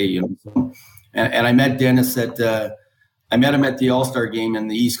San Jose. And I met Dennis I met him at the All-Star game in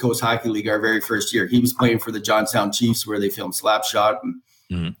the East Coast Hockey League our very first year. He was playing for the Johnstown Chiefs where they filmed Slapshot.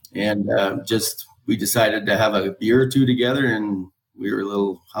 And we decided to have a beer or two together, and we were a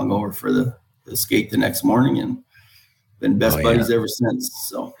little hungover for the skate the next morning, and been best buddies ever since.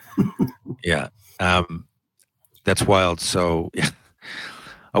 So, yeah. That's wild. So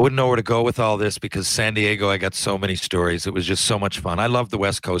I wouldn't know where to go with all this because San Diego, I got so many stories. It was just so much fun. I love the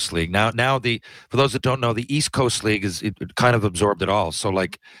West Coast League. Now for those that don't know, the East Coast League it kind of absorbed it all. So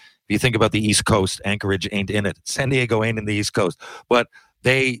like, if you think about the East Coast, Anchorage ain't in it. San Diego ain't in the East Coast, but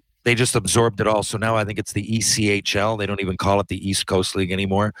they just absorbed it all. So now I think it's the ECHL. They don't even call it the East Coast League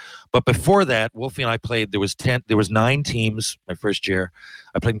anymore. But before that, Wolfie and I played. There was 9 teams my first year.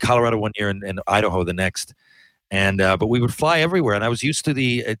 I played in Colorado one year and Idaho the next. And but we would fly everywhere. And I was used to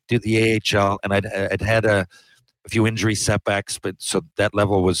the AHL, and I'd had a few injury setbacks. But so that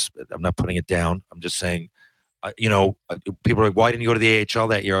level was. I'm not putting it down. I'm just saying. People are like, why didn't you go to the AHL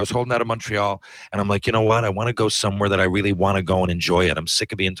that year? I was holding out of Montreal, and I'm like, you know what? I want to go somewhere that I really want to go and enjoy it. I'm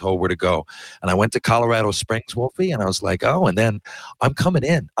sick of being told where to go. And I went to Colorado Springs, Wolfie, and I was like, oh, and then I'm coming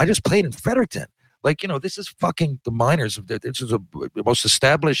in. I just played in Fredericton. Like, this is fucking the minors. This is the most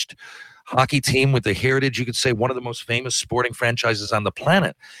established hockey team with the heritage, you could say one of the most famous sporting franchises on the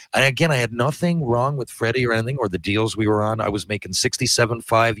planet. And again, I had nothing wrong with Freddie or anything or the deals we were on. I was making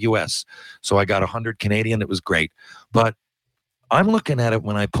 $67.5 US. So I got 100 Canadian. It was great. But I'm looking at it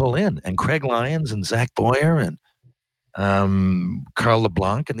when I pull in, and Craig Lyons and Zach Boyer and Carl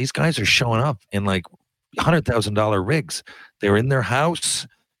LeBlanc, and these guys are showing up in like $100,000 rigs. They're in their house,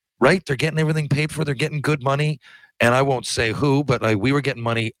 right? They're getting everything paid for. They're getting good money. And I won't say who, but we were getting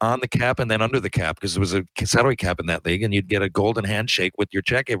money on the cap and then under the cap because there was a salary cap in that league, and you'd get a golden handshake with your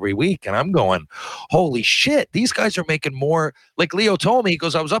check every week. And I'm going, holy shit, these guys are making more. Like Leo told me, he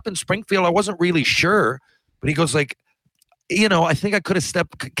goes, I was up in Springfield. I wasn't really sure, but he goes like, I think I could have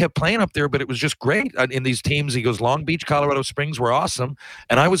kept playing up there, but it was just great in these teams. He goes, Long Beach, Colorado Springs were awesome.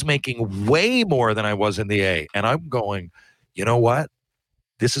 And I was making way more than I was in the A. And I'm going, you know what?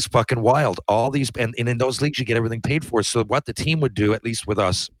 This is fucking wild. All these, and in those leagues, you get everything paid for. So what the team would do, at least with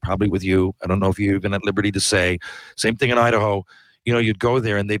us, probably with you, I don't know if you're even at liberty to say, same thing in Idaho, you'd go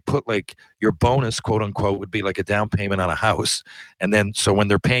there and they put like your bonus, quote unquote, would be like a down payment on a house. And then, so when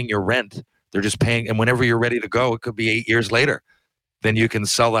they're paying your rent, they're just paying, and whenever you're ready to go, it could be 8 years later. Then you can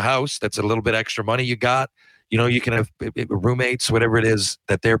sell the house. That's a little bit extra money you got. You can have roommates, whatever it is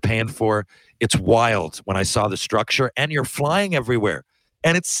that they're paying for. It's wild when I saw the structure, and you're flying everywhere.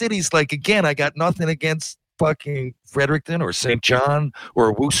 And it's cities like, again, I got nothing against fucking Fredericton or St. John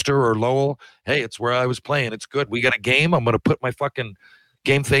or Worcester or Lowell. Hey, it's where I was playing. It's good. We got a game. I'm going to put my fucking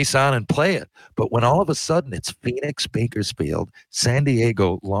game face on and play it. But when all of a sudden it's Phoenix, Bakersfield, San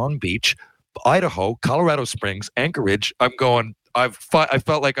Diego, Long Beach, Idaho, Colorado Springs, Anchorage, I'm going, I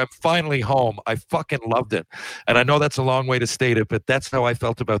felt like I'm finally home. I fucking loved it. And I know that's a long way to state it, but that's how I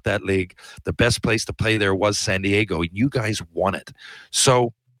felt about that league. The best place to play there was San Diego. You guys won it.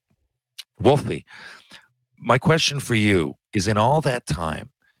 So, Wolfie, my question for you is, in all that time,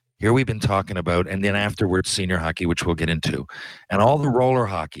 here we've been talking about, and then afterwards senior hockey, which we'll get into, and all the roller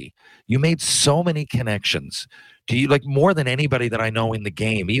hockey, you made so many connections. Do you, like, more than anybody that I know in the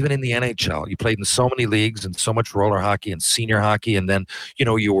game, even in the NHL, you played in so many leagues and so much roller hockey and senior hockey, and then,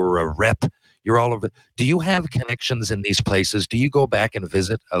 you were a rep, you're all over. Do you have connections in these places? Do you go back and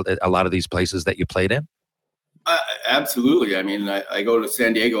visit a lot of these places that you played in? Absolutely. I mean, I go to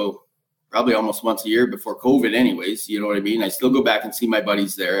San Diego probably almost once a year before COVID anyways. You know what I mean? I still go back and see my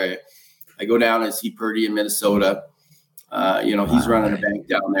buddies there. I go down and see Purdy in Minnesota. He's running a bank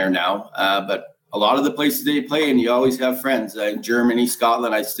down there now. But a lot of the places they play, and you always have friends. In Germany,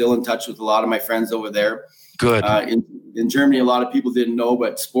 Scotland, I'm still in touch with a lot of my friends over there. Good. In Germany, a lot of people didn't know,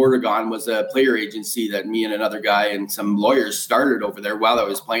 but Sportagon was a player agency that me and another guy and some lawyers started over there while I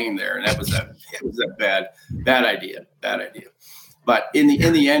was playing there, and it was a bad idea. But in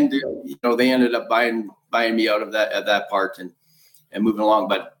the end, they ended up buying me out of that part and moving along.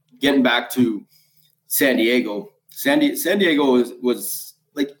 But getting back to San Diego, San Diego was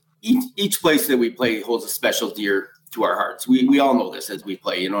like each place that we play holds a special dear to our hearts. We all know this as we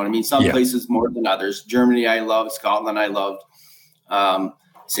play, you know what I mean? Some places more than others. Germany, I loved. Scotland, I loved.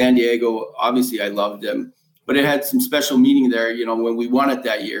 San Diego, obviously I loved them, but it had some special meaning there. When we won it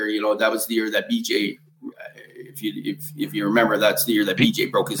that year, that was the year that BJ, if you remember, that's the year that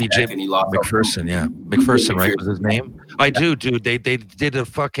BJ broke his neck and he lost. McPherson, McPherson, right, was his name? I do, dude. They did a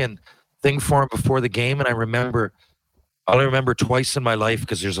fucking thing for him before the game, and I only remember twice in my life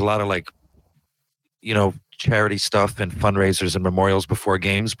because there's a lot of charity stuff and fundraisers and memorials before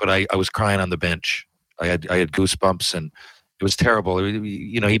games, but I was crying on the bench. I had goosebumps, and it was terrible.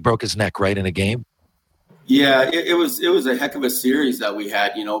 He broke his neck right in a game. Yeah, it was a heck of a series that we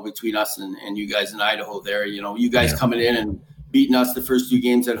had, between us and you guys in Idaho there. You guys coming in and beating us the first 2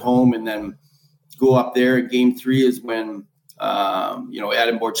 games at home, and then go up there. Game 3 is when Adam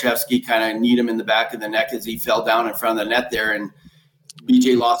Borchevsky kind of kneed him in the back of the neck as he fell down in front of the net there, and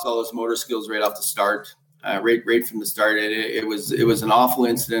BJ lost all his motor skills right off the start. Right from the start, it was an awful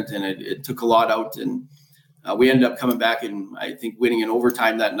incident, and it took a lot out. And we ended up coming back and I think winning in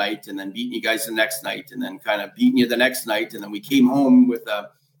overtime that night, and then beating you guys the next night, and then kind of beating you the next night. And then we came home with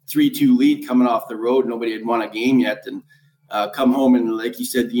a 3-2 lead coming off the road. Nobody had won a game yet, and come home and like you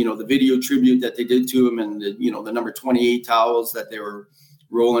said, the video tribute that they did to him, and the number 28 towels that they were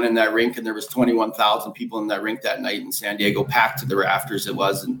rolling in that rink, and there was 21,000 people in that rink that night in San Diego, packed to the rafters. It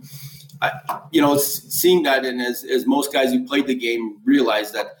was, and seeing that, and as most guys who played the game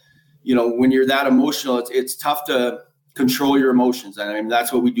realize that, when you're that emotional, it's tough to control your emotions. And I mean,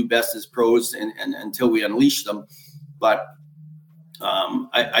 that's what we do best as pros, and until we unleash them. But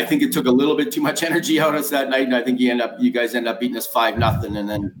I think it took a little bit too much energy out of us that night, and I think you guys end up beating us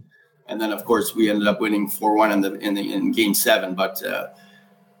 5-0, and then of course we ended up winning 4-1 in Game 7. But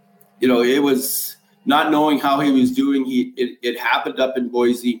it was not knowing how he was doing. It happened up in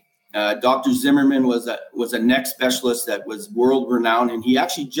Boise. Dr. Zimmerman was a neck specialist that was world renowned, and he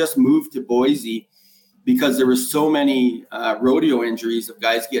actually just moved to Boise because there were so many rodeo injuries of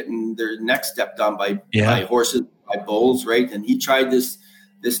guys getting their neck stepped on by horses, by bulls, right? And he tried this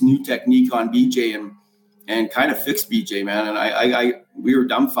new technique on BJ and kind of fixed BJ, man. And we were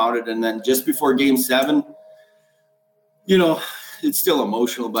dumbfounded. And then just before Game 7, it's still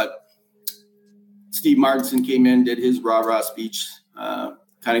emotional, but Steve Martinson came in, did his rah-rah speech,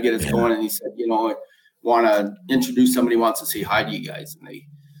 kind of get us going, and he said, I want to introduce somebody who wants to say hi to you guys. And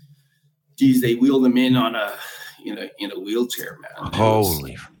they wheeled him in on in a wheelchair, man.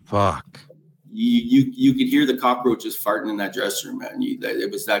 Holy fuck. You could hear the cockroaches farting in that dressing room, man.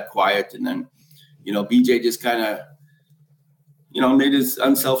 It was that quiet. And then, BJ just kind of, made his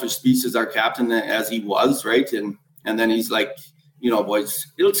unselfish speech as our captain, as he was, right? And then he's like, boys,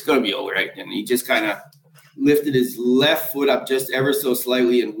 it's going to be all right. And he just kind of lifted his left foot up just ever so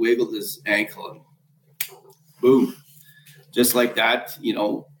slightly and wiggled his ankle, and boom, just like that.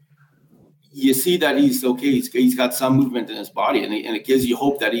 You see that he's okay. He's got some movement in his body, and it gives you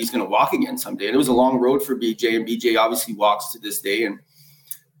hope that he's going to walk again someday. And it was a long road for BJ, and BJ obviously walks to this day, and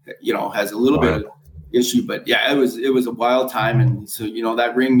has a little bit of issue. But yeah, it was a wild time, and so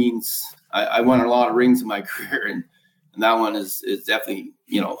that ring means I won a lot of rings in my career, and that one is definitely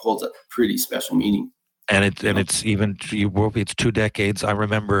holds a pretty special meaning. And it's 2 decades. I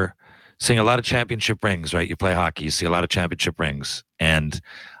remember seeing a lot of championship rings, right? You play hockey, you see a lot of championship rings. And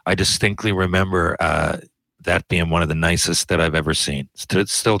I distinctly remember that being one of the nicest that I've ever seen.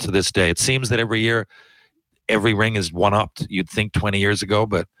 Still to this day. It seems that every year, every ring is one-upped. You'd think 20 years ago,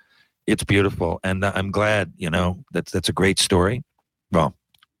 but it's beautiful. And I'm glad, that's a great story. Well,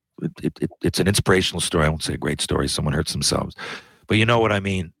 it's an inspirational story. I won't say a great story. Someone hurts themselves. But you know what I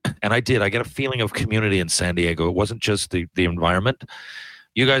mean? And I get a feeling of community in San Diego. It wasn't just the environment.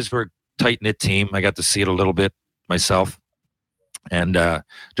 You guys were a tight-knit team. I got to see it a little bit myself. And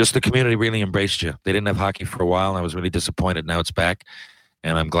just the community really embraced you. They didn't have hockey for a while. And I was really disappointed. Now it's back.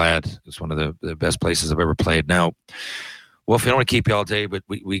 And I'm glad. It's one of the best places I've ever played. Now, Wolf, I don't want to keep you all day, but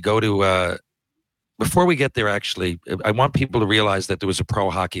we go to before we get there, actually, I want people to realize that there was a pro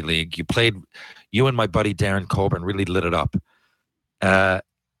hockey league. You and my buddy Darren Colburn really lit it up.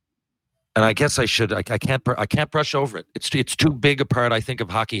 and I guess I should. I can't brush over it. It's too big a part, I think, of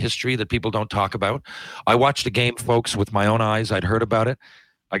hockey history that people don't talk about. I watched the game, folks, with my own eyes. I'd heard about it.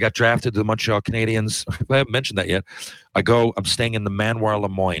 I got drafted to the Montreal Canadiens. I haven't mentioned that yet. I'm staying in the Manoir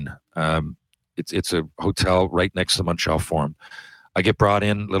Lemoyne. It's a hotel right next to the Montreal Forum. I get brought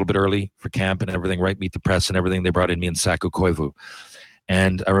in a little bit early for camp and everything, right? Meet the press and everything. They brought in me and Saku Koivu.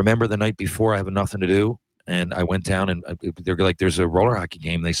 And I remember the night before, I have nothing to do. And I went down and they're like, there's a roller hockey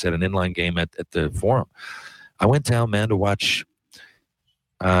game. They said an inline game at the Forum. I went down, man, to watch,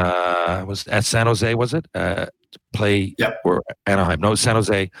 was at San Jose, was it? Play, or Anaheim. No, San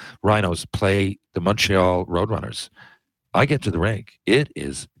Jose Rhinos play the Montreal Roadrunners. I get to the rink. It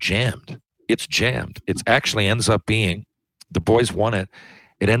is jammed. It's jammed. It actually ends up being, the boys won it.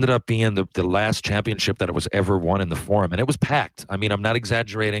 It ended up being the last championship that it was ever won in the Forum. And it was packed. I mean, I'm not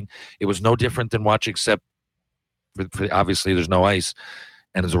exaggerating. It was no different than watching, except obviously there's no ice.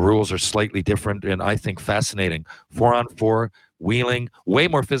 And the rules are slightly different. And I think fascinating. 4-on-4, wheeling, way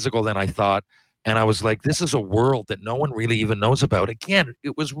more physical than I thought. And I was like, this is a world that no one really even knows about. Again,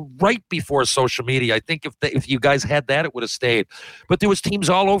 it was right before social media. I think if you guys had that, it would have stayed. But there was teams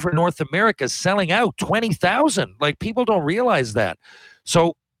all over North America selling out 20,000. Like, people don't realize that.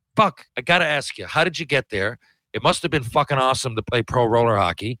 So, Buck, I got to ask you, how did you get there? It must have been fucking awesome to play pro roller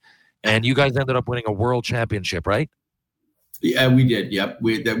hockey. And you guys ended up winning a world championship, right? Yeah, we did. Yep.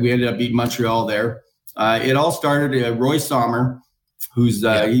 We ended up beating Montreal there. It all started, Roy Sommer, who's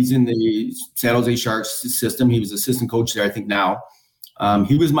he's in the San Jose Sharks system. He was assistant coach there, I think now.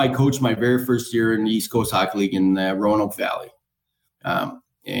 He was my coach my very first year in the East Coast Hockey League in Roanoke Valley.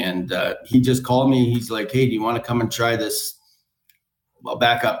 And he just called me. He's like, hey, do you want to come and try this? Well,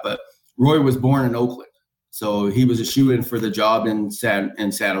 back up. But Roy was born in Oakland. So he was a shoe-in for the job in San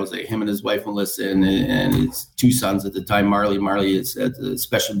Jose, him and his wife, Melissa, and his two sons at the time, Marley. Marley is a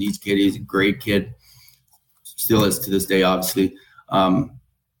special needs kid. He's a great kid. Still is to this day, obviously.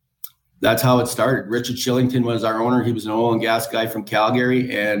 That's how it started. Richard Shillington was our owner. He was an oil and gas guy from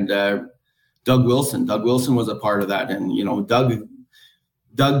Calgary, and Doug Wilson. Doug Wilson was a part of that. And, you know, Doug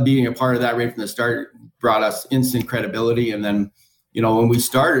being a part of that right from the start brought us instant credibility. And then, you know, when we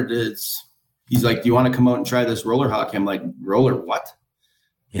started, he's like, do you want to come out and try this roller hockey? I'm like, roller what?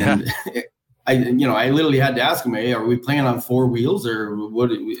 Yeah. And I literally had to ask him, hey, are we playing on four wheels or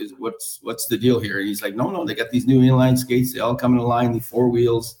what's the deal here? And he's like, no, they got these new inline skates. They all come in a line, the four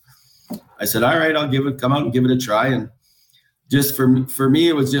wheels. I said, all right, come out and give it a try. And just for me,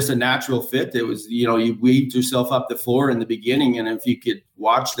 it was just a natural fit. It was, you weaved yourself up the floor in the beginning. And if you could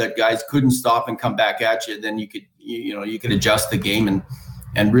watch that guys couldn't stop and come back at you, then you could adjust the game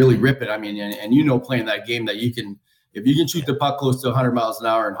and really rip it. I mean, and playing that game that you can, if you can shoot the puck close to 100 miles an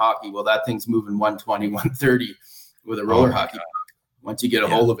hour in hockey, well, that thing's moving 120, 130 with a roller hockey puck once you get a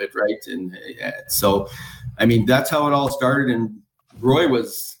hold of it, right? And so, I mean, that's how it all started. And Roy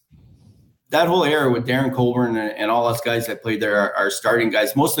was that whole era with Darren Colburn and all us guys that played there, our starting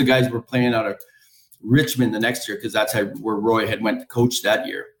guys. Most of the guys were playing out of Richmond the next year because that's where Roy had went to coach that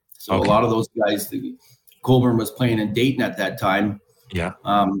year. So a lot of those guys, Colburn was playing in Dayton at that time. Yeah.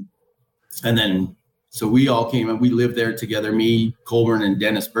 And then, so we all came and we lived there together. Me, Colburn, and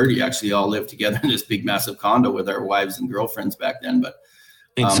Dennis Birdie actually all lived together in this big, massive condo with our wives and girlfriends back then. But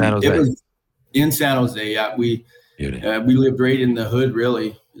in San Jose. It was in San Jose. Yeah, we lived right in the hood.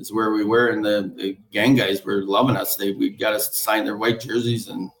 Really, is where we were, and the gang guys were loving us. We got us to sign their white jerseys,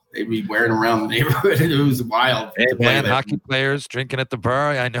 and they'd be wearing them around the neighborhood. It was wild. Hey, man, hockey players drinking at the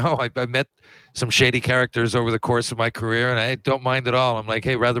bar. I know. I met some shady characters over the course of my career, and I don't mind at all. I'm like,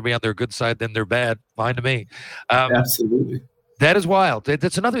 hey, rather be on their good side than their bad. Fine to me. Absolutely. That is wild.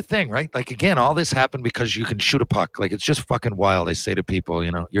 That's another thing, right? Like, again, all this happened because you can shoot a puck. Like, it's just fucking wild. I say to people,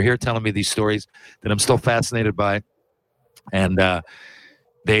 you're here telling me these stories that I'm still fascinated by. And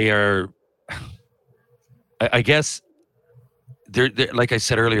they are, I guess, they're like I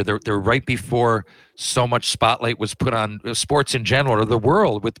said earlier, they're right before so much spotlight was put on sports in general or the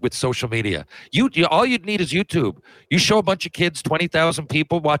world with social media. All you'd need is YouTube. You show a bunch of kids, 20,000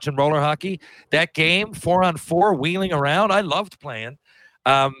 people watching roller hockey. That game, 4-on-4, wheeling around. I loved playing.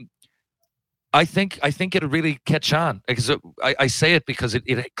 I think it'd really catch on because I say it because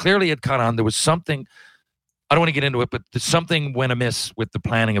it clearly had caught on. There was something. I don't want to get into it, but something went amiss with the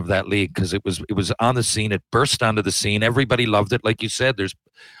planning of that league because it was on the scene. It burst onto the scene. Everybody loved it. Like you said,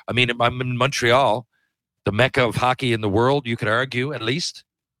 I'm in Montreal, the mecca of hockey in the world, you could argue, at least.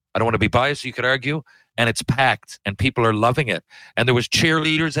 I don't want to be biased. You could argue. and it's packed and people are loving it. And there was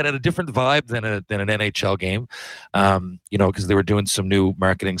cheerleaders that had a different vibe than an NHL game, because they were doing some new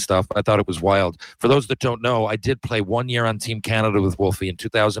marketing stuff. I thought it was wild. For those that don't know, I did play 1 year on Team Canada with Wolfie in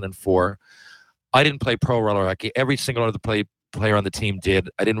 2004. I didn't play pro roller hockey. Every single other player on the team did.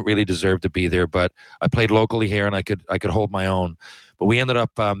 I didn't really deserve to be there, but I played locally here and I could hold my own. But we ended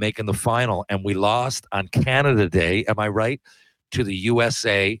up making the final, and we lost on Canada Day. Am I right? To the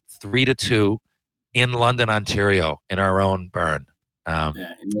USA 3-2 in London, Ontario, in our own burn. But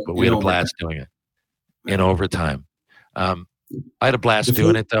we had a blast doing it in overtime. I had a blast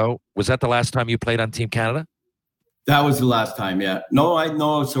doing it, though. Was that the last time you played on Team Canada? That was the last time, yeah.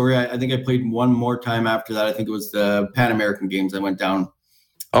 No, sorry. I think I played one more time after that. I think it was the Pan American Games. I went down.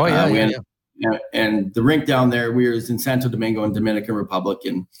 Oh, yeah. And the rink down there, we was in Santo Domingo in Dominican Republic.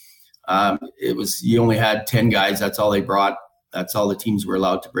 And you only had 10 guys. That's all they brought. That's all the teams were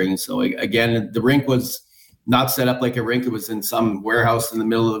allowed to bring. So, again, the rink was not set up like a rink. It was in some warehouse in the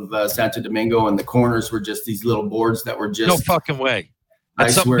middle of Santo Domingo. And the corners were just these little boards that were just. No fucking way.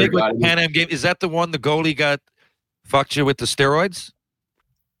 That's something big with the Pan Am game. Is that the one the goalie fucked you with the steroids?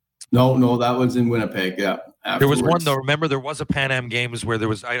 No, that was in Winnipeg. Yeah, afterwards. There was one though. Remember, there was a Pan Am Games where there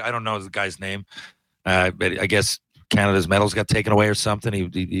was I don't know the guy's name, but I guess Canada's medals got taken away or something.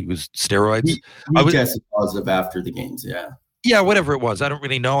 He was steroids. He tested positive after the games. Yeah, whatever it was. I don't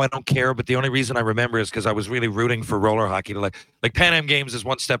really know. I don't care. But the only reason I remember is because I was really rooting for roller hockey to like Pan Am Games is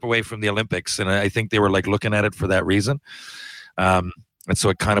one step away from the Olympics, and I think they were like looking at it for that reason. And so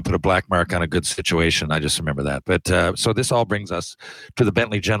it kind of put a black mark on a good situation. I just remember that. But so this all brings us to the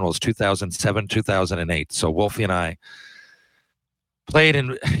Bentley Generals, 2007, 2008. So Wolfie and I played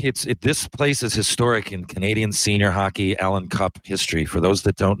in this place is historic in Canadian senior hockey Allen Cup history. For those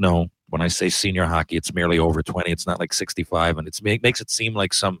that don't know, when I say senior hockey, it's merely over 20. It's not like 65, and it makes it seem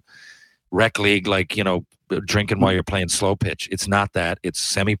like some rec league, like drinking while you're playing slow pitch. It's not that. It's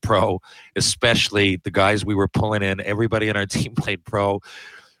semi-pro, especially the guys we were pulling in. Everybody on our team played pro.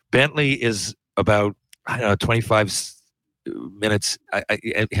 Bentley is about 25 minutes.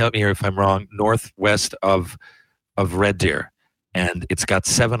 Help me here if I'm wrong. Northwest of Red Deer. And it's got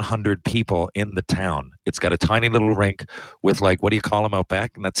 700 people in the town. It's got a tiny little rink with what do you call them out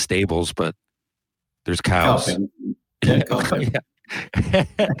back? Not stables, but there's cows. Yeah.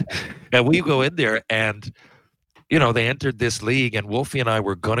 And we go in there and, they entered this league and Wolfie and I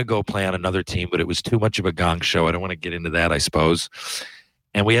were going to go play on another team, but it was too much of a gong show. I don't want to get into that, I suppose.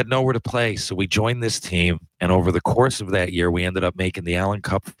 And we had nowhere to play. So we joined this team. And over the course of that year, we ended up making the Allen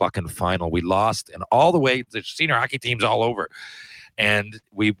Cup fucking final. We lost and all the way, the senior hockey teams all over. And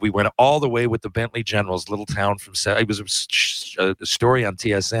we went all the way with the Bentley Generals, little town from, it was a story on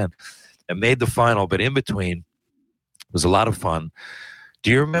TSN, and made the final. But in between, it was a lot of fun.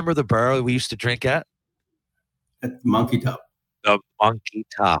 Do you remember the bar we used to drink at? At Monkey Top. The Monkey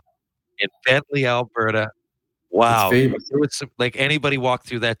Top in Bentley, Alberta. Wow. There was some, anybody walked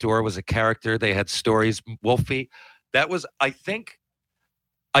through that door was a character. They had stories. Wolfie, that was, I think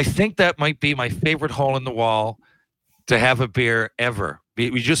that might be my favorite hole in the wall to have a beer ever.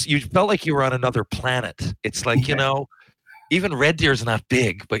 You felt like you were on another planet. It's like, even Red Deer's not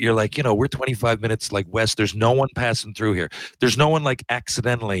big, but you're like, we're 25 minutes west. There's no one passing through here. There's no one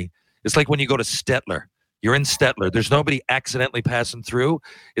accidentally. It's like when you go to Stettler. You're in Stettler. There's nobody accidentally passing through.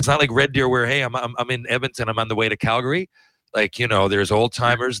 It's not like Red Deer where, hey, I'm in Edmonton. I'm on the way to Calgary. There's old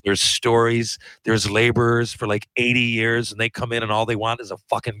timers, there's stories, there's laborers for 80 years, and they come in and all they want is a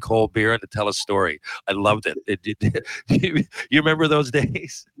fucking cold beer and to tell a story. I loved it. You remember those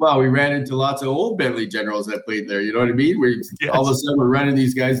days? Well, we ran into lots of old Bentley Generals that played there. You know what I mean? All of a sudden we're running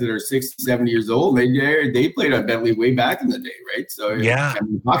these guys that are 60, 70 years old. They played on Bentley way back in the day, right? So yeah,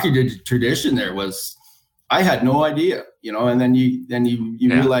 hockey tradition there was. I had no idea, and then you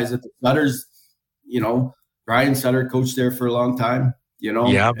realize that the Sutters, Brian Sutter coached there for a long time,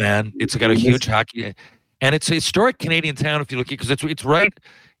 Yeah, man. It's got a huge hockey. And it's a historic Canadian town if you look at it, because it's right.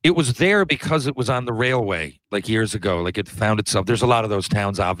 It was there because it was on the railway years ago. It found itself. There's a lot of those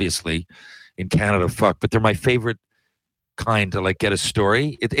towns, obviously, in Canada, but they're my favorite kind to get a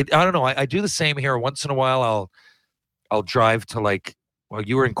story. I don't know. I do the same here. Once in a while, I'll drive to well,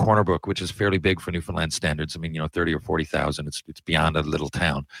 you were in Corner Brook, which is fairly big for Newfoundland standards. 30 or 40,000. It's beyond a little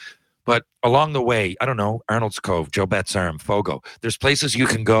town. But along the way, I don't know, Arnold's Cove, Joe Betts Arm, Fogo. There's places you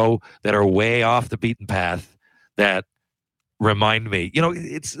can go that are way off the beaten path that remind me.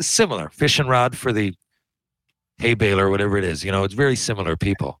 It's similar. Fish and rod for the hay baler, whatever it is. It's very similar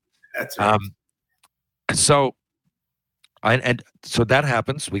people. That's right. So that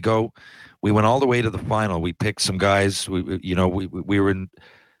happens. We went all the way to the final. We picked some guys. We were in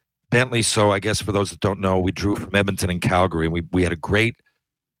Bentley. So I guess for those that don't know, we drew from Edmonton and Calgary. We had a great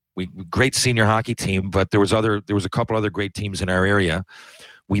senior hockey team, but there was a couple other great teams in our area.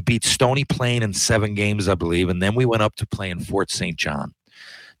 We beat Stony Plain in 7 games, I believe, and then we went up to play in Fort St. John.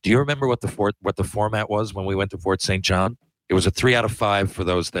 Do you remember what the format was when we went to Fort St. John? It was a 3 out of 5 for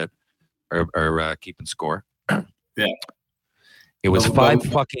those that are keeping score. Yeah. It was 5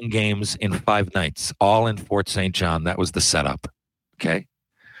 fucking games in 5 nights, all in Fort St. John. That was the setup. Okay.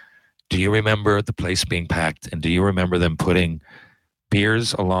 Do you remember the place being packed? And do you remember them putting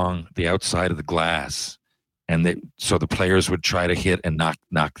beers along the outside of the glass, and so the players would try to hit and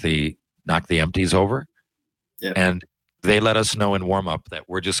knock the empties over? Yeah. And they let us know in warm up that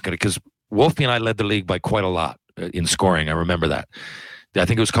we're just going to, because Wolfie and I led the league by quite a lot in scoring. I remember that. I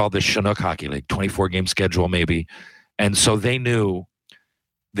think it was called the Chinook Hockey League, 24-game schedule maybe. And so they knew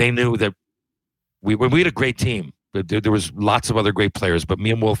that we had a great team. There was lots of other great players, but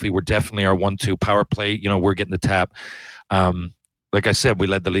me and Wolfie were definitely our 1-2 power play. You know, we're getting the tap. Like I said, we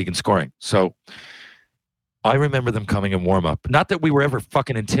led the league in scoring. So I remember them coming in warm up. Not that we were ever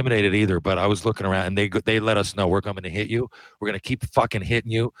fucking intimidated either, but I was looking around and they let us know, we're coming to hit you. We're going to keep fucking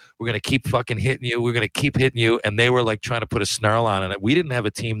hitting you. We're going to keep fucking hitting you. We're going to keep hitting you. And they were like trying to put a snarl on it. We didn't have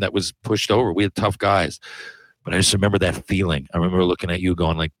a team that was pushed over. We had tough guys. But I just remember that feeling. I remember looking at you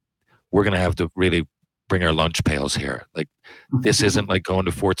going like, we're going to have to really bring our lunch pails here. Like, this isn't like going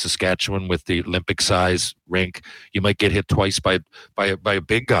to Fort Saskatchewan with the Olympic size rink. You might get hit twice by a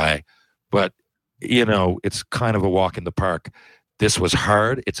big guy, but you know, it's kind of a walk in the park. This was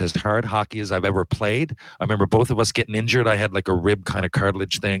hard. It's as hard hockey as I've ever played. I remember both of us getting injured. I had like a rib kind of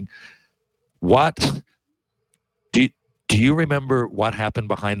cartilage thing. What do you remember what happened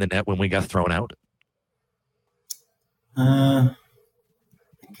behind the net when we got thrown out? I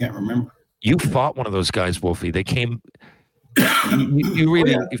can't remember. You fought one of those guys, Wolfie. They came. You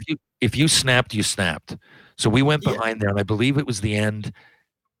really, if you snapped, you snapped. So we went behind there, and I believe it was the end.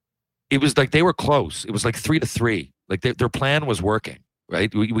 It was like they were close. It was like 3-3. Like their plan was working,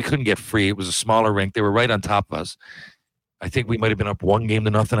 right? We couldn't get free. It was a smaller rink. They were right on top of us. I think we might have been up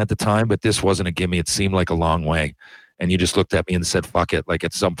 1-0 at the time, but this wasn't a gimme. It seemed like a long way. And you just looked at me and said, fuck it. Like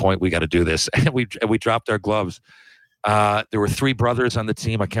at some point we got to do this. And we dropped our gloves. There were 3 brothers on the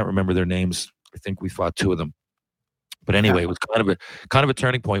team. I can't remember their names. I think we fought 2 of them. But anyway, it was kind of a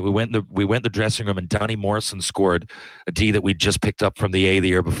turning point. We went in the dressing room, and Donnie Morrison scored a D that we just picked up from the A the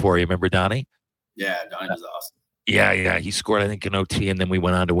year before. You remember Donnie? Yeah, Donnie was awesome. Yeah. He scored, I think, an OT, and then we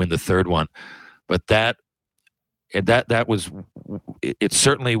went on to win the 3rd one. But that was, it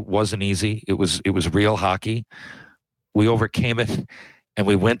certainly wasn't easy. It was real hockey. We overcame it, and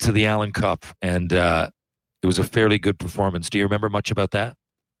we went to the Allen Cup, and it was a fairly good performance. Do you remember much about that?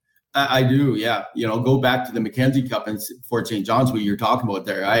 I do, yeah. You know, go back to the Mackenzie Cup in Fort St. John's, what you're talking about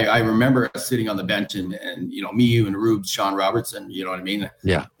there. I remember us sitting on the bench and you know, me, you, and Rube, Sean Robertson, you know what I mean?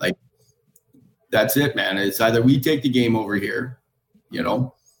 Yeah. Like, that's it, man. It's either we take the game over here, you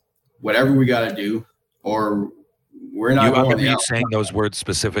know, whatever we got to do, or we're not going. You saying those words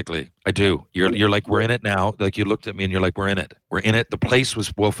specifically. I do. You're like, we're in it now. Like, you looked at me and you're like, we're in it. We're in it. The place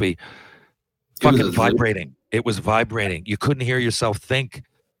was, Wolfie, fucking vibrating. It was vibrating. You couldn't hear yourself think.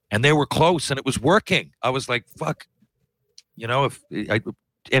 And they were close, and it was working. I was like, "Fuck," you know.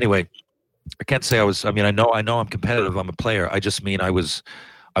 Anyway, I can't say I was. I mean, I know I'm competitive. I'm a player. I just mean I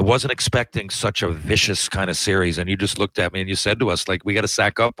wasn't expecting such a vicious kind of series. And you just looked at me and you said to us, like, "We got to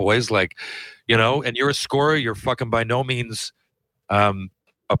sack up, boys." Like, you know. And you're a scorer. You're fucking by no means a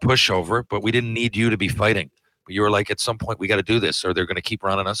pushover, but we didn't need you to be fighting. But you were like, at some point, we got to do this, or they're going to keep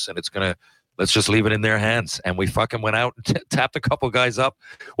running us, and it's going to. Let's just leave it in their hands. And we fucking went out and tapped a couple guys up.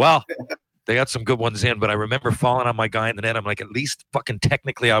 Well, they got some good ones in, but I remember falling on my guy in the net. I'm like, at least fucking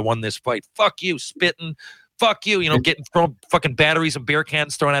technically I won this fight. Fuck you, spitting. Fuck you, you know, getting thrown fucking batteries and beer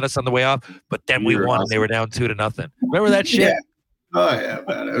cans thrown at us on the way off. But then we won, awesome. And they were down 2-0. Remember that shit? Yeah. Oh, yeah,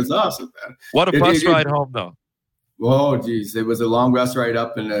 man. It was awesome, man. What a bus ride home, though. Oh, geez. It was a long bus ride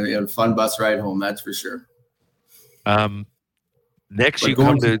up and a fun bus ride home, that's for sure. Next, you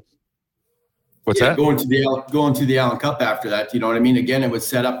come to... What's that? Going to the Allen Cup after that, you know what I mean? Again, it was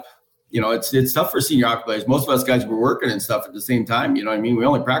set up, you know, it's tough for senior hockey players. Most of us guys were working and stuff at the same time, you know what I mean? We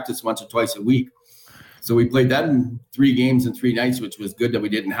only practiced once or twice a week. So we played that in 3 games in 3 nights, which was good that we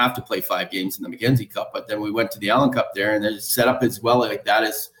didn't have to play 5 games in the Mackenzie Cup. But then we went to the Allen Cup there, and it's set up as well like that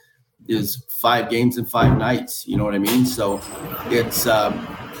is 5 games in 5 nights, you know what I mean? So it's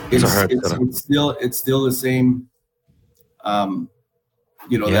still the same.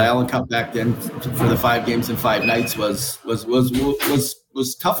 You know, the Allen Cup back then for the 5 games in 5 nights was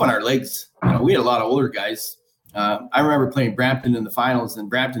tough on our legs. You know, we had a lot of older guys I remember playing Brampton in the finals, and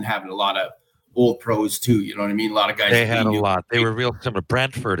Brampton having a lot of old pros too. You know what I mean? A lot of guys. They had a lot. They were real similar.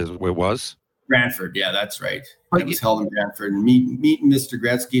 Brantford is what it was. Brantford, yeah, that's right. It was held in Brantford, and meeting Mr.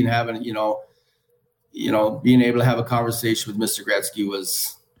 Gretzky and having being able to have a conversation with Mr. Gretzky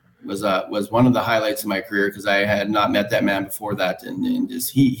was one of the highlights of my career, because I had not met that man before that, and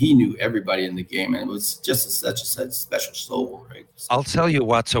just he knew everybody in the game, and it was just such a special soul, right? So, I'll tell you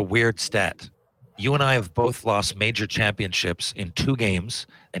what's a weird stat. You and I have both lost major championships in 2 games,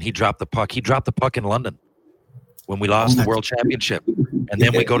 and he dropped the puck. He dropped the puck in London when we lost the World Championship. And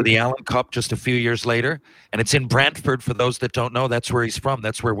then we go to the Allen Cup just a few years later, and it's in Brantford. For those that don't know, that's where he's from.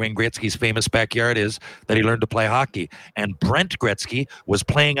 That's where Wayne Gretzky's famous backyard is, that he learned to play hockey. And Brent Gretzky was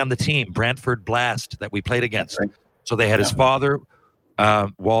playing on the team, Brantford Blast, that we played against. Right. So they had his father,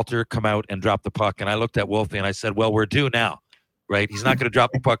 Walter, come out and drop the puck. And I looked at Wolfie and I said, well, we're due now, right? He's not going to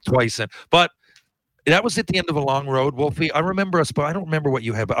drop the puck twice. But that was at the end of a long road, Wolfie. I remember us, but I don't remember what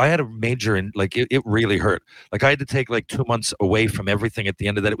you had, but I had a major, and like it really hurt. Like I had to take like 2 months away from everything at the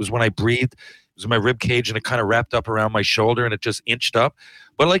end of that. It was when I breathed, it was in my rib cage, and it kind of wrapped up around my shoulder, and it just inched up.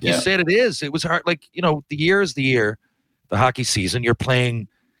 But like you said, it was hard. Like, the year is the year, the hockey season, you're playing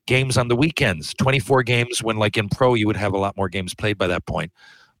games on the weekends, 24 games, when like in pro, you would have a lot more games played by that point.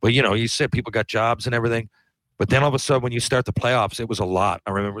 But you said people got jobs and everything. But then all of a sudden, when you start the playoffs, it was a lot.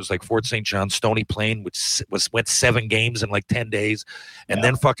 I remember it was like Fort St. John, Stony Plain, which went 7 games in like 10 days. And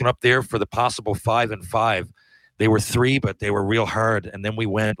then fucking up there for the possible 5-5. They were 3, but they were real hard. And then we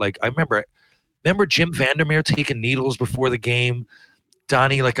went, like, I remember Jim Vandermeer taking needles before the game.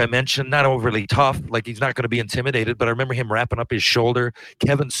 Donnie, like I mentioned, not overly tough. Like, he's not going to be intimidated. But I remember him wrapping up his shoulder.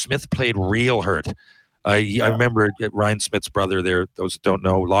 Kevin Smith played real hurt. I remember Ryan Smith's brother there, those that don't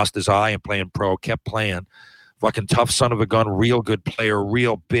know, lost his eye and playing pro, kept playing. Fucking tough son of a gun, real good player,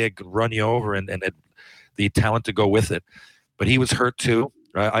 real big, could run you over, and had the talent to go with it. But he was hurt too.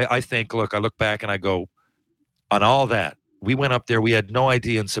 I think, look, I look back and I go, on all that, we went up there. We had no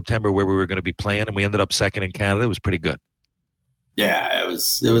idea in September where we were going to be playing, and we ended up second in Canada. It was pretty good. Yeah, it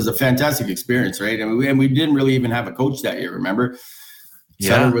was a fantastic experience, right? And we didn't really even have a coach that year, remember? Yeah.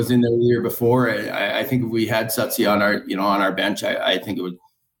 Sutter was in there the year before. I think if we had Sutsy on our bench, I think it would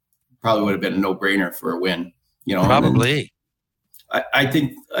have been a no-brainer for a win. Probably. I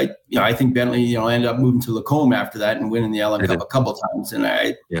think Bentley, ended up moving to Lacombe after that and winning the Allen Cup a couple times. And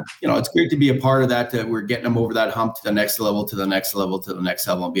it's great to be a part of that we're getting them over that hump to the next level, to the next level, to the next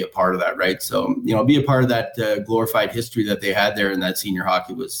level, and be a part of that. Right. So, be a part of that glorified history that they had there in that senior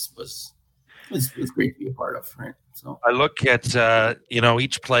hockey was great to be a part of. Right. So I look at,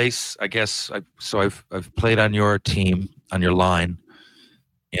 each place, I guess. I've played on your team, on your line,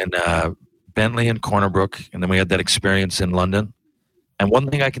 and Bentley and Cornerbrook, and then we had that experience in London. And one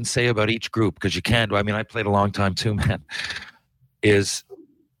thing I can say about each group, because I played a long time too, man, is,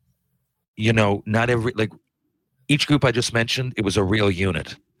 not every, like, each group I just mentioned, it was a real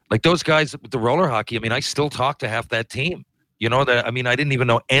unit. Like those guys with the roller hockey, I still talk to half that team. I didn't even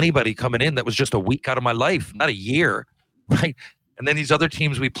know anybody coming in. That was just a week out of my life, not a year, right? And then these other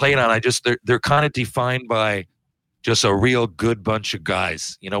teams we played on, they're kind of defined by just a real good bunch of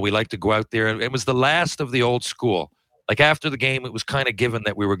guys. We like to go out there. It was the last of the old school. Like after the game, it was kind of given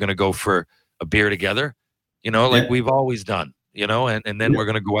that we were going to go for a beer together, like we've always done, and then we're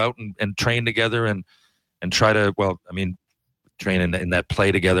going to go out and train together and try to, train in that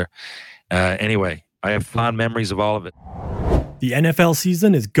play together. Anyway, I have fond memories of all of it. The NFL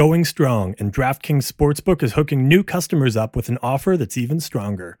season is going strong, and DraftKings Sportsbook is hooking new customers up with an offer that's even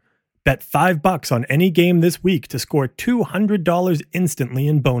stronger. Bet $5 on any game this week to score $200 instantly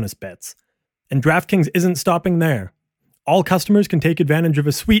in bonus bets. And DraftKings isn't stopping there. All customers can take advantage of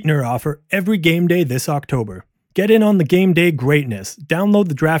a sweetener offer every game day this October. Get in on the game day greatness. Download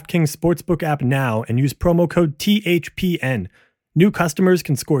the DraftKings Sportsbook app now and use promo code THPN. New customers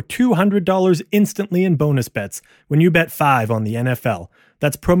can score $200 instantly in bonus bets when you bet $5 on the NFL.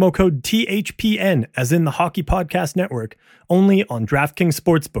 That's promo code THPN, as in the Hockey Podcast Network, only on DraftKings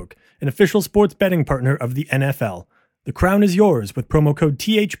Sportsbook, an official sports betting partner of the NFL. The crown is yours with promo code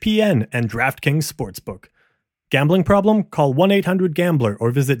THPN and DraftKings Sportsbook. Gambling problem? Call 1-800-GAMBLER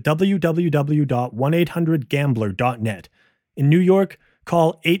or visit www.1800gambler.net. In New York,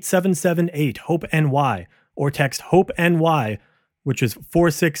 call 877-8-HOPE-NY or text HOPE-NY, which is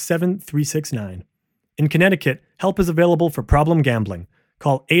 467-369. In Connecticut, help is available for problem gambling.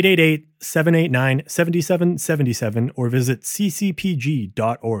 Call 888-789-7777 or visit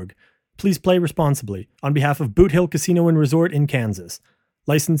ccpg.org. Please play responsibly. On behalf of Boot Hill Casino and Resort in Kansas.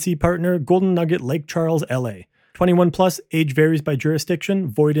 Licensee partner, Golden Nugget Lake Charles, LA. 21 plus, age varies by jurisdiction,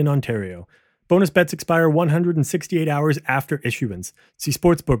 void in Ontario. Bonus bets expire 168 hours after issuance. See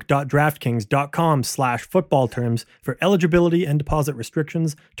sportsbook.draftkings.com/football terms for eligibility and deposit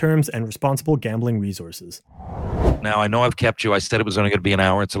restrictions, terms, and responsible gambling resources. Now, I know I've kept you. I said it was only going to be an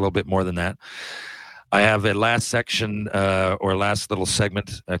hour. It's a little bit more than that. I have a last section or last little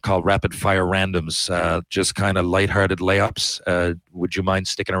segment called Rapid Fire Randoms, just kind of lighthearted layups. Would you mind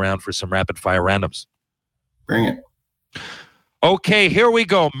sticking around for some Rapid Fire Randoms? Bring it. Okay, here we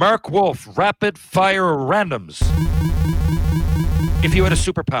go. Mark Woolf, Rapid Fire Randoms. If you had a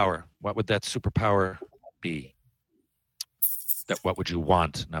superpower, what would that superpower be? What would you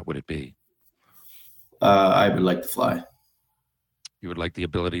want, not would it be? I would like to fly. You would like the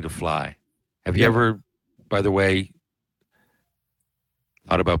ability to fly. Have you ever, by the way,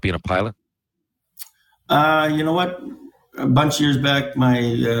 thought about being a pilot? You know what? A bunch of years back,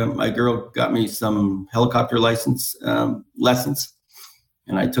 my girl got me some helicopter license lessons,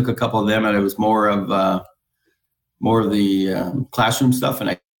 and I took a couple of them, and it was more of the classroom stuff, and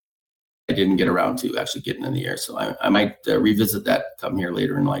I didn't get around to actually getting in the air. So I might revisit that come here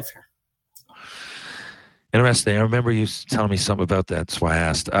later in life here. Interesting. I remember you telling me something about that. That's why I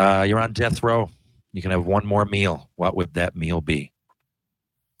asked. You're on death row. You can have one more meal. What would that meal be?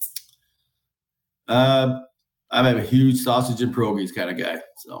 I'm a huge sausage and pierogies kind of guy.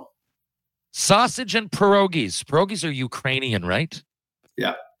 So sausage and pierogies. Pierogies are Ukrainian, right?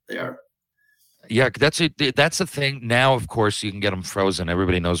 Yeah, they are. Yeah, that's a thing. Now, of course, you can get them frozen.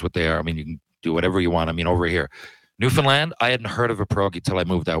 Everybody knows what they are. I mean, you can do whatever you want. I mean, over here, Newfoundland, I hadn't heard of a pierogi till I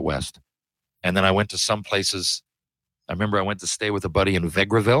moved out west. And then I went to some places. I remember I went to stay with a buddy in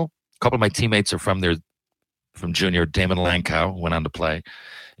Vegreville. A couple of my teammates are from there, from junior. Damon Lankow went on to play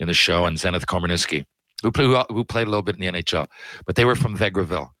in the show, and Zenith Komarniski, who played a little bit in the NHL. But they were from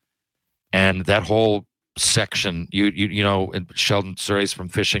Vegreville. And that whole section, you know, Sheldon Surrey's from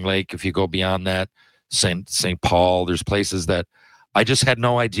Fishing Lake. If you go beyond that, St. Paul, there's places that I just had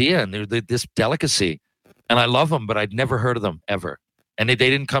no idea. And they're this delicacy. And I love them, but I'd never heard of them ever. And they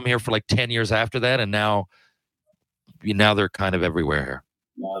didn't come here for like 10 years after that, and now they're kind of everywhere here.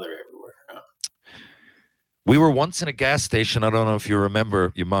 Now they're everywhere. Yeah. We were once in a gas station. I don't know if you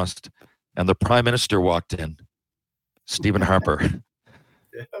remember. You must. And the Prime Minister walked in, Stephen Harper. Yeah.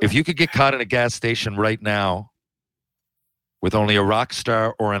 If you could get caught in a gas station right now with only a rock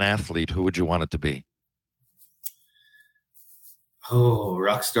star or an athlete, who would you want it to be? Oh,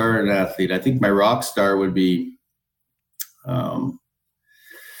 rock star and athlete. I think my rock star would be...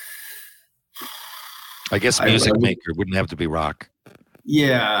 I guess music maker wouldn't have to be rock.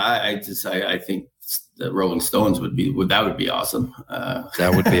 Yeah, I think the Rolling Stones would be awesome.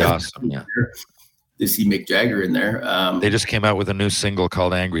 That would be awesome. Yeah. To see Mick Jagger in there. They just came out with a new single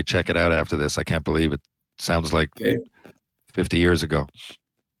called "Angry." Check it out after this. I can't believe it. Sounds like 50 years ago.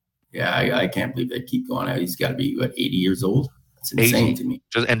 Yeah, I can't believe they keep going out. He's got to be 80 years old. That's insane 80. To me.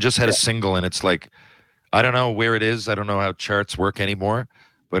 Just had a single, and it's like, I don't know where it is. I don't know how charts work anymore.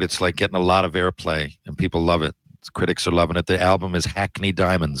 But it's like getting a lot of airplay, and people love it. Critics are loving it. The album is Hackney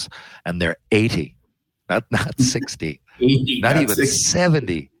Diamonds, and they're 80, not 60, 80, not even 60.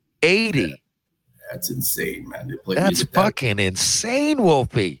 70, 80. Yeah. That's insane, man. That's fucking insane,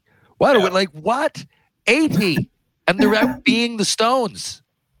 Wolfie. What? Yeah. Like what? 80, and they're out being the Stones,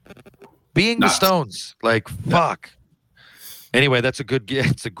 the Stones. Like fuck. Anyway, it's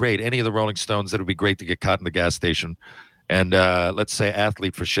a great. Any of the Rolling Stones, that would be great to get caught in the gas station. And let's say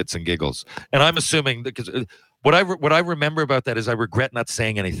athlete for shits and giggles. And I'm assuming, because what I remember about that is I regret not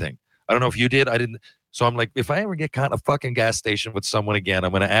saying anything. I don't know if you did. I didn't. So I'm like, if I ever get caught in a fucking gas station with someone again,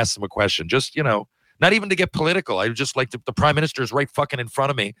 I'm going to ask them a question. Just, not even to get political. I just like the Prime Minister is right fucking in front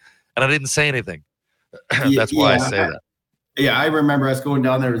of me, and I didn't say anything. That's why I say that. Yeah, I remember us going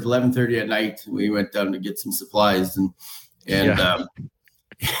down there. It was 11:30 at night. We went down to get some supplies,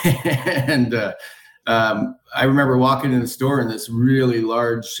 I remember walking in the store, and this really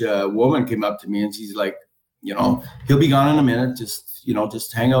large woman came up to me, and she's like, he'll be gone in a minute.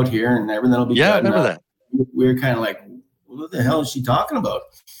 Just hang out here, and everything will be good. Yeah, I remember that. We were kind of like, what the hell is she talking about?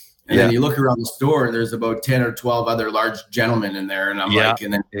 And then you look around the store, and there's about 10 or 12 other large gentlemen in there, and I'm like,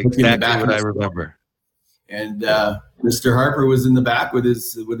 and then exactly what I remember. And Mr. Harper was in the back with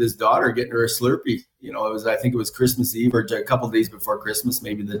his daughter getting her a Slurpee. I think it was Christmas Eve or a couple of days before Christmas,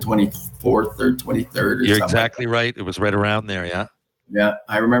 maybe the 24th or 23rd. You're exactly right. It was right around there. Yeah. Yeah,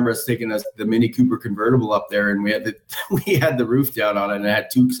 I remember us taking the Mini Cooper convertible up there, and we had the roof down on it, and it had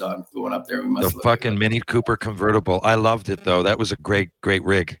toques on going up there. The fucking Mini Cooper convertible. I loved it though. That was a great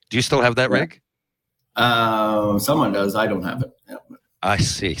rig. Do you still have that rig? Someone does. I don't have it. Yeah. I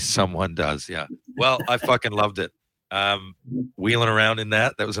see. Someone does. Yeah. Well, I fucking loved it. wheeling around in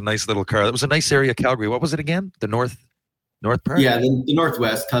that. That was a nice little car. That was a nice area of Calgary. What was it again? The north part? Yeah, the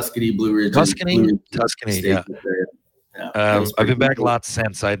northwest, Tuscany, Blue Ridge. Tuscany, yeah. I've been back a lot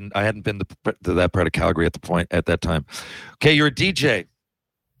since. I hadn't been to that part of Calgary at that time. Okay, you're a DJ.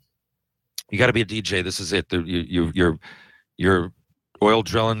 You got to be a DJ. This is it. Your oil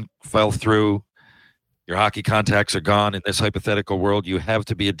drilling fell through. Your hockey contacts are gone. In this hypothetical world, you have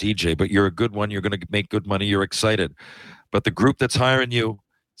to be a DJ, but you're a good one. You're going to make good money. You're excited. But the group that's hiring you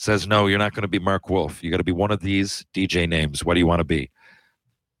says, no, you're not going to be Mark Woolf. You got to be one of these DJ names. What do you want to be?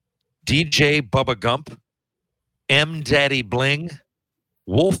 DJ Bubba Gump, M Daddy Bling,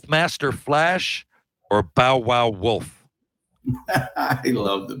 Wolf Master Flash, or Bow Wow Wolf? I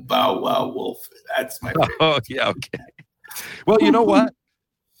love the Bow Wow Wolf. That's my favorite. Oh, yeah, okay. Well, you know what?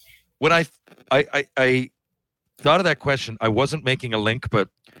 When I thought of that question, I wasn't making a link, but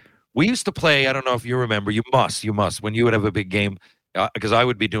we used to play, I don't know if you remember, you must, when you would have a big game, because I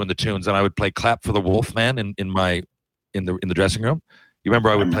would be doing the tunes, and I would play Clap for the Wolfman in the dressing room. You remember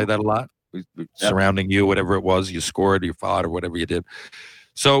I would play that a lot? Surrounding you, whatever it was, you scored, you fought, or whatever you did.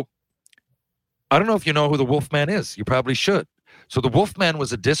 So I don't know if you know who the Wolfman is. You probably should. So the Wolfman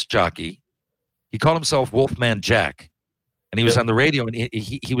was a disc jockey. He called himself Wolfman Jack. And he was on the radio, and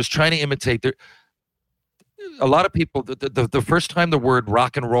he was trying to imitate. A lot of people, the first time the word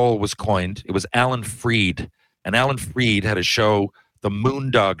rock and roll was coined, it was Alan Freed. And Alan Freed had a show, the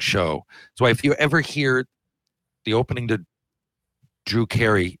Moondog Show. So if you ever hear the opening to Drew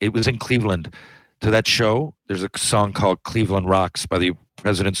Carey, it was in Cleveland. To that show, there's a song called Cleveland Rocks by the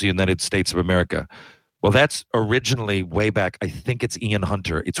Presidents of the United States of America. Well, that's originally way back. I think it's Ian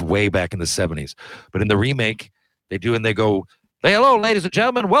Hunter. It's way back in the 70s. But in the remake, they do, and they go, hey, hello, ladies and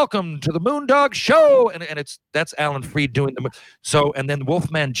gentlemen, welcome to the Moondog Show. And that's Alan Freed doing the so, and then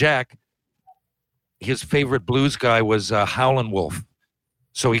Wolfman Jack, his favorite blues guy was Howlin' Wolf.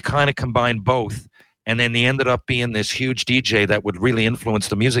 So he kind of combined both. And then he ended up being this huge DJ that would really influence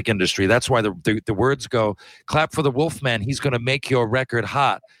the music industry. That's why the words go, clap for the Wolfman. He's going to make your record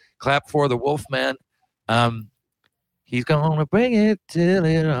hot. Clap for the Wolfman. He's going to bring it till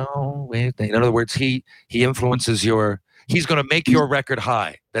it all. In other words, he influences he's going to make your record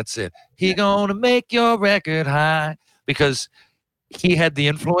high. That's it. He's going to make your record high because he had the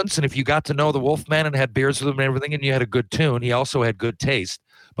influence. And if you got to know the Wolfman and had beers with him and everything, and you had a good tune, he also had good taste.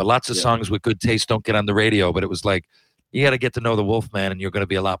 But lots of songs with good taste don't get on the radio. But it was like, you got to get to know the Wolfman and you're going to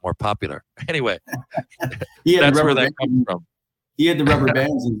be a lot more popular. Anyway, that's where that comes from. He had the rubber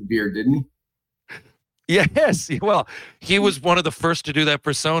bands in his beard, didn't he? Yes. Well, he was one of the first to do that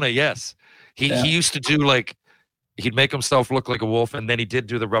persona. Yes. He used to do he'd make himself look like a wolf, and then he did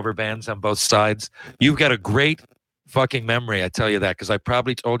do the rubber bands on both sides. You've got a great fucking memory, I tell you that, because I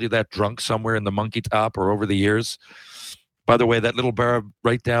probably told you that drunk somewhere in the Monkey Top or over the years. By the way, that little bar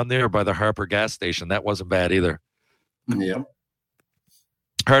right down there by the Harper gas station, that wasn't bad either. Yeah.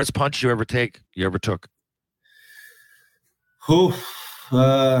 Hardest punch you ever took? Who? It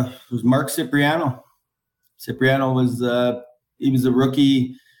was Mark Cipriano. Cipriano was he was a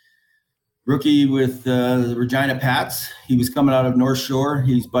rookie with the Regina Pats. He was coming out of North Shore.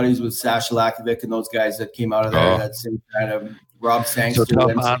 He's buddies with Sasha Lakovic and those guys that came out of there. That same kind of Rob Sangster. So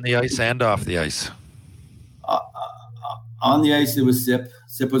tough on the ice and off the ice. On the ice, it was Sip.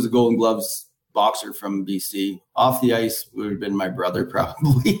 Sip was a Golden Gloves boxer from BC. Off the ice would have been my brother,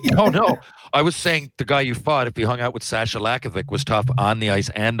 probably. Oh, no. I was saying the guy you fought, if you hung out with Sasha Lakovic, was tough on the ice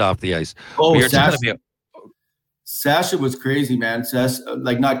and off the ice. Oh, Sasha was crazy, man.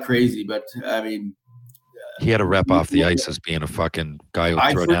 Like, not crazy, but I mean, he had a rep off the ice as being a fucking guy who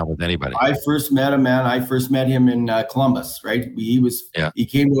would throw down with anybody. I first met him, man. I first met him in Columbus, right? He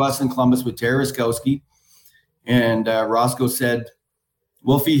came to us in Columbus with Terry Raskowski, and Roscoe said,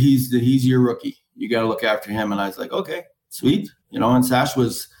 Wolfie, he's your rookie. You got to look after him. And I was like, okay, sweet. And Sash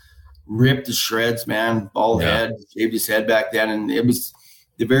was ripped to shreds, man. Bald head, shaved his head back then. And it was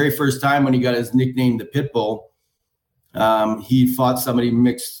the very first time when he got his nickname, the Pitbull. He fought somebody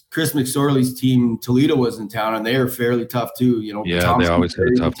Chris McSorley's team. Toledo was in town, and they were fairly tough too. Yeah, Thompson, they always had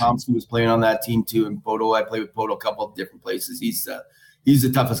a tough team. Thompson was playing on that team too, and Poto. I played with Poto a couple of different places. He's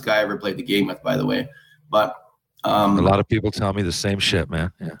the toughest guy I ever played the game with, by the way. But a lot of people tell me the same shit,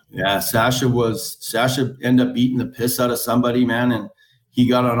 man. Yeah. Sasha ended up beating the piss out of somebody, man, and he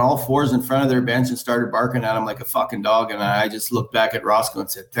got on all fours in front of their bench and started barking at him like a fucking dog. And I just looked back at Roscoe and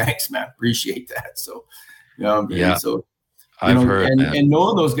said, "Thanks, man, appreciate that." So. So I've heard, and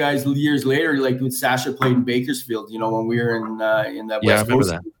knowing those guys years later, like when Sasha played in Bakersfield, when we were in that West Coast,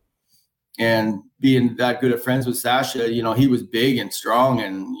 that. And being that good of friends with Sasha, he was big and strong,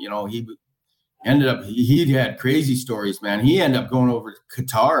 and ended up, he had crazy stories, man. He ended up going over to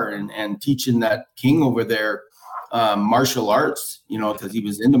Qatar and teaching that king over there martial arts, because he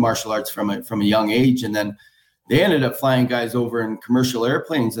was into martial arts from a young age. And then they ended up flying guys over in commercial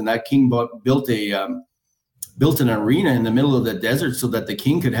airplanes, and that king built an arena in the middle of the desert so that the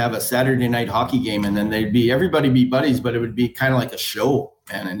king could have a Saturday night hockey game, and then everybody be buddies, but it would be kind of like a show,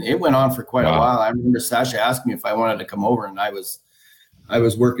 man. And it went on for quite a while. I remember Sasha asked me if I wanted to come over, and I was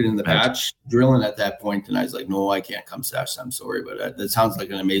working in the patch drilling at that point, and I was like, no, I can't come, Sasha. I'm sorry, but that sounds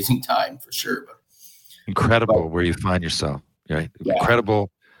like an amazing time for sure. But incredible where you find yourself, right? Yeah.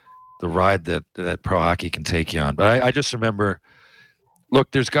 Incredible the ride that pro hockey can take you on. But I just remember,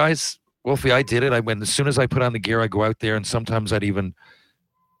 look, there's guys, Wolfie, I did it. As soon as I put on the gear, I go out there, and sometimes I'd even,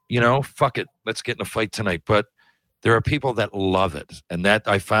 fuck it, let's get in a fight tonight. But there are people that love it, and that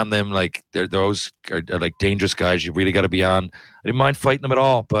I found them those are like dangerous guys. You really got to be on. I didn't mind fighting them at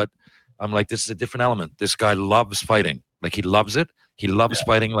all, but I'm like, this is a different element. This guy loves fighting. Like, he loves it. He loves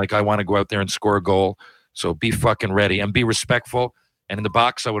fighting. Like, I want to go out there and score a goal. So be fucking ready and be respectful. And in the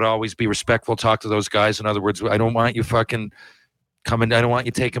box, I would always be respectful. Talk to those guys. In other words, I don't want you fucking coming. I don't want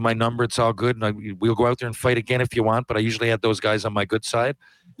you taking my number. It's all good. And we'll go out there and fight again if you want. But I usually had those guys on my good side.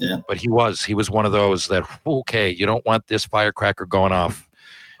 Yeah. But he was one of those that, okay, you don't want this firecracker going off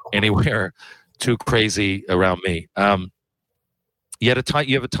anywhere too crazy around me. You have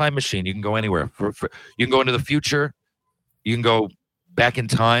a time machine. You can go anywhere. You can go into the future. You can go back in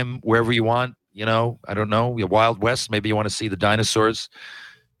time wherever you want. I don't know. You're Wild West. Maybe you want to see the dinosaurs.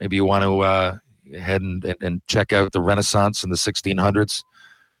 Maybe you want to head and check out the Renaissance in the 1600s.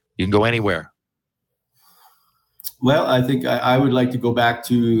 You can go anywhere. Well, I think I would like to go back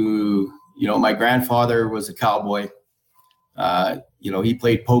to, my grandfather was a cowboy. He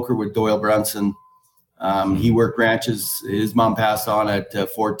played poker with Doyle Brunson. He worked ranches. His mom passed on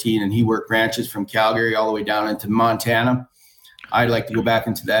at 14, and he worked ranches from Calgary all the way down into Montana. I'd like to go back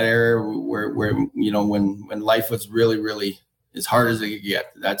into that era where when life was really, really as hard as it could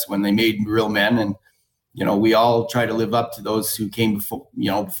get. That's when they made real men. And, we all try to live up to those who came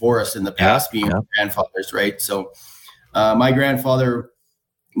before us in the past, being our grandfathers, right? So my grandfather,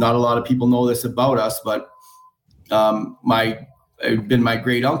 not a lot of people know this about us, but my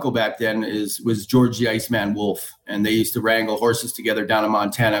great uncle back then was George the Iceman Woolf, and they used to wrangle horses together down in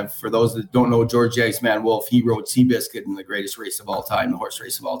Montana. For those that don't know George the Iceman Woolf, he rode Seabiscuit in the greatest race of all time, the horse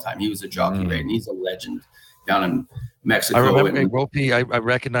race of all time. He was a jockey, right? And he's a legend down in Mexico. I remember Wolfie. I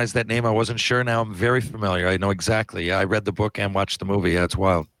recognize that name. I wasn't sure. Now I'm very familiar. I know exactly. Yeah, I read the book and watched the movie. Yeah, it's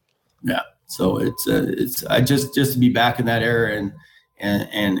wild. Yeah. So it's I just to be back in that era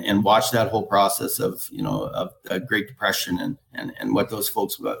and watch that whole process of a Great Depression and what those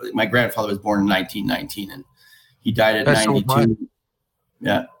folks. My grandfather was born in 1919 and he died at 92.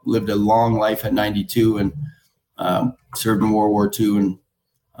 Yeah, lived a long life at 92 and served in World War II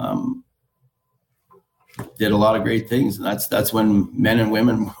and did a lot of great things. And that's when men and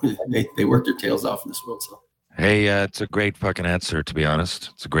women they worked their tails off in this world. So. Hey, it's a great fucking answer, to be honest.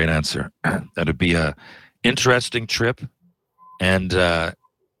 It's a great answer. That'd be a interesting trip and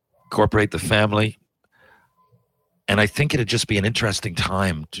incorporate the family. And I think it'd just be an interesting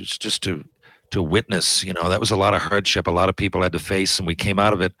time just to witness, that was a lot of hardship a lot of people had to face, and we came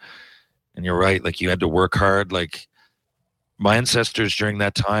out of it. And you're right, like you had to work hard. Like my ancestors during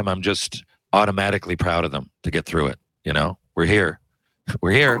that time, I'm just automatically proud of them to get through it. We're here.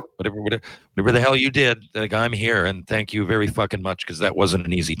 We're here. Whatever the hell you did, like I'm here, and thank you very fucking much because that wasn't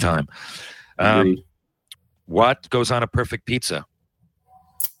an easy time. What goes on a perfect pizza?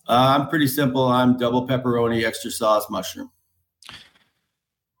 I'm pretty simple. I'm double pepperoni, extra sauce, mushroom.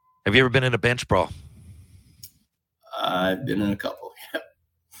 Have you ever been in a bench brawl? I've been in a couple.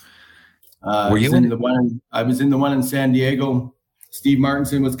 Were you in the one? I was in the one in San Diego. Steve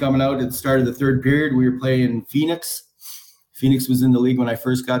Martinson was coming out at the start of the third period. We were playing Phoenix. Phoenix was in the league when I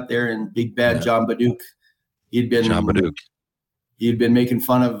first got there, and big bad John Baduke. He had been making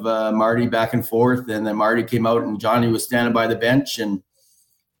fun of Marty back and forth, and then Marty came out, and Johnny was standing by the bench, and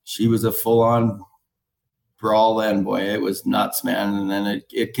she was a full-on brawl. Then, boy, it was nuts, man. And then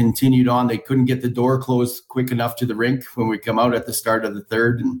it continued on. They couldn't get the door closed quick enough to the rink when we come out at the start of the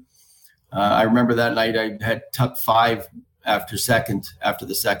third. And I remember that night I had tucked 5 after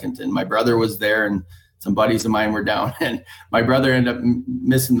the second, and my brother was there, and some buddies of mine were down, and my brother ended up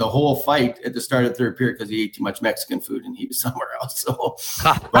missing the whole fight at the start of the third period because he ate too much Mexican food and he was somewhere else. So,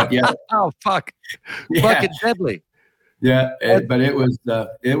 but yeah. Oh, fuck. Yeah. Fucking deadly. Yeah. But it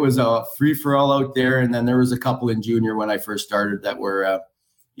was a free for all out there. And then there was a couple in junior when I first started that were,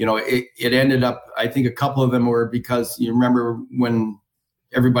 it ended up, I think a couple of them were because you remember when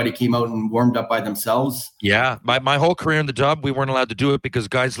everybody came out and warmed up by themselves. Yeah, my whole career in the job, we weren't allowed to do it because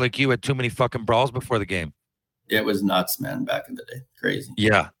guys like you had too many fucking brawls before the game. It was nuts, man, back in the day. Crazy.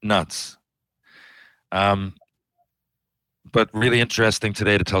 Yeah, nuts. But really interesting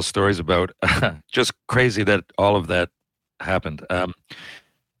today to tell stories about. Just crazy that all of that happened.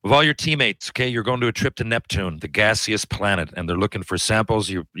 With all your teammates, okay, you're going to a trip to Neptune, the gaseous planet, and they're looking for samples.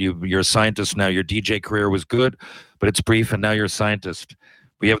 You're a scientist now. Your DJ career was good, but it's brief, and now you're a scientist.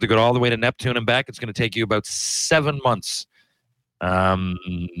 We have to go all the way to Neptune and back. It's going to take you about 7 months,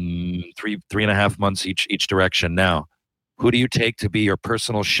 3.5 months each direction. Now, who do you take to be your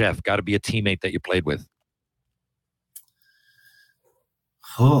personal chef? Got to be a teammate that you played with.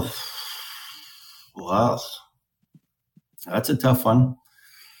 Oh, wow. That's a tough one.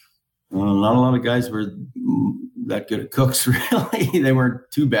 Not a lot of guys were that good at cooks, really. They weren't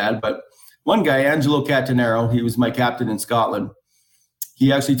too bad. But one guy, Angelo Catanero, he was my captain in Scotland.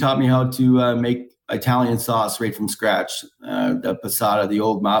 He actually taught me how to make Italian sauce right from scratch, the passata, the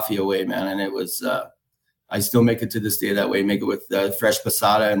old mafia way, man. And it was, I still make it to this day that way, make it with fresh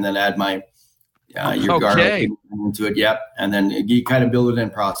passata and then add my your garlic into it. Yep. And then you kind of build it in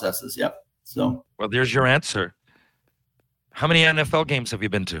processes. Yep. So. Well, there's your answer. How many NFL games have you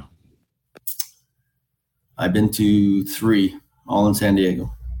been to? I've been to 3, all in San Diego.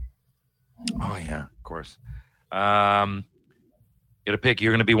 Oh, yeah, of course. You got to pick.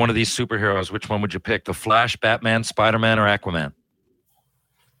 You're going to be one of these superheroes. Which one would you pick? The Flash, Batman, Spider-Man, or Aquaman?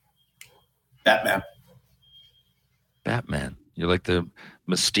 Batman. You like the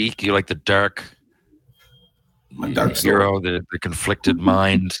mystique. You like the dark hero, the conflicted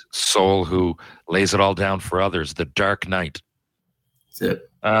mind, soul who lays it all down for others. The Dark Knight. That's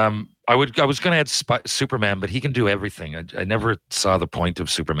it. I was going to add Superman, but he can do everything. I never saw the point of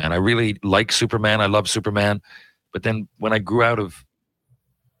Superman. I really like Superman. I love Superman. But then when I grew out of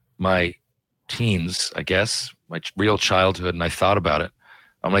my teens, I guess, my real childhood, and I thought about it,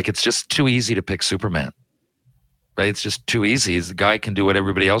 I'm like, it's just too easy to pick Superman. Right? It's just too easy. The guy can do what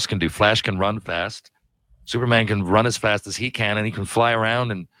everybody else can do. Flash can run fast. Superman can run as fast as he can, and he can fly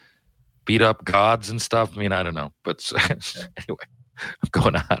around and beat up gods and stuff. I mean, I don't know. But anyway. I'm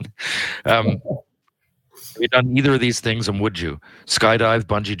going on. Have you done either of these things, and would you? Skydive,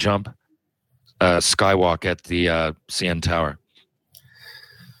 bungee jump, skywalk at the CN Tower?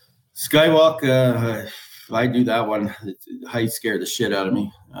 Skywalk, I do that one. Heights scare the shit out of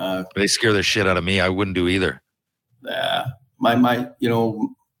me. They scare the shit out of me. I wouldn't do either. My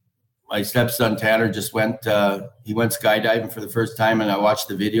stepson Tanner just went, he went skydiving for the first time, and I watched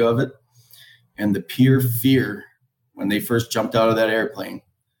the video of it, and the pure fear when they first jumped out of that airplane.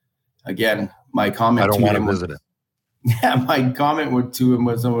 Again, my comment I don't to want him to visit it. Yeah, my comment to him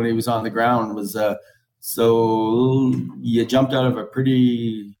was when he was on the ground was, so you jumped out of a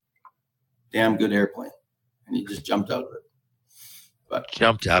pretty damn good airplane, and he just jumped out of it. But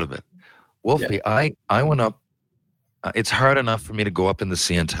jumped out of it. Wolfie, yeah. I went up. It's hard enough for me to go up in the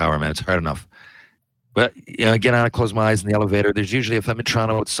CN Tower, man. It's hard enough. But again, I close my eyes in the elevator. There's usually, if I'm in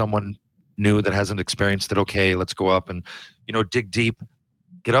Toronto with someone new that hasn't experienced it, okay, let's go up and dig deep,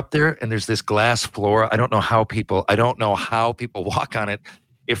 get up there, and there's this glass floor. I don't know how people walk on it.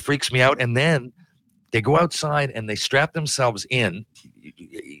 It freaks me out. And then they go outside and they strap themselves in.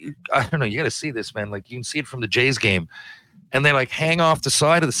 I don't know, you got to see this, man. Like, you can see it from the Jays game, and they like hang off the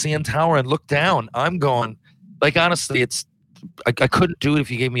side of the CN Tower and look down. I'm going, like, honestly, I couldn't do it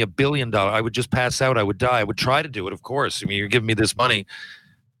if you gave me $1 billion. I would just pass out. I would die. I would try to do it, of course. I mean, you're giving me this money.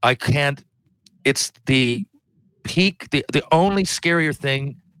 I can't. It's the peak. The only scarier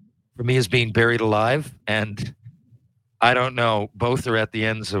thing for me is being buried alive. And I don't know. Both are at the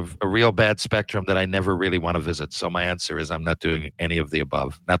ends of a real bad spectrum that I never really want to visit. So my answer is I'm not doing any of the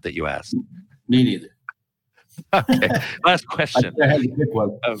above. Not that you asked. Me neither. Okay. Last question. I had to pick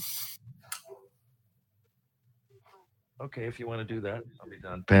one. Okay, if you want to do that, I'll be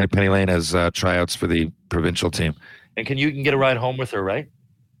done. Penny Lane has tryouts for the provincial team. And you can get a ride home with her, right?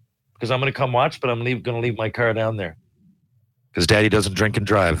 Because I'm going to come watch, but I'm going to leave my car down there. Because Daddy doesn't drink and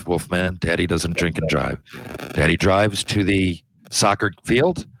drive, Wolfman. Daddy doesn't drink and drive. Daddy drives to the soccer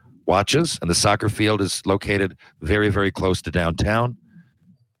field, watches, and the soccer field is located very, very close to downtown,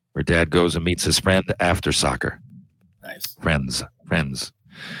 where Dad goes and meets his friend after soccer. Nice. Friends.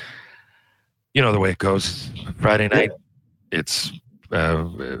 You know the way it goes. Friday night, it's a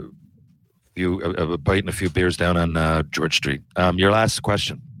bite and a few beers down on George Street. Your last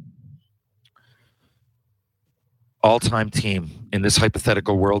question. All-time team in this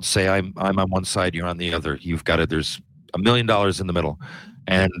hypothetical world. Say I'm on one side, you're on the other. You've got it. There's $1 million in the middle,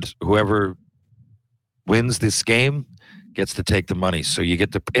 and whoever wins this game gets to take the money. So you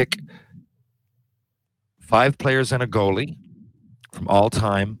get to pick 5 players and a goalie from all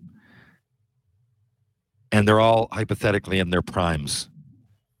time, and they're all hypothetically in their primes.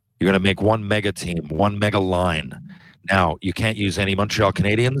 You're going to make one mega team, one mega line. Now, you can't use any Montreal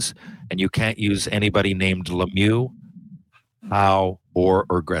Canadiens, and you can't use anybody named Lemieux, Howe, or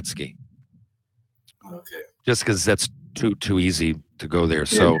Gretzky. Okay. Just because that's too easy to go there.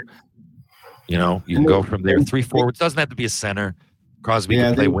 So, you can go from there. 3 forwards. Doesn't have to be a center. Crosby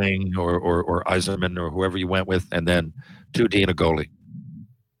can play wing or Yzerman or whoever you went with, and then 2D and a goalie.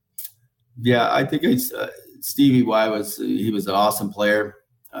 Yeah, I think it's Stevie Y was an awesome player.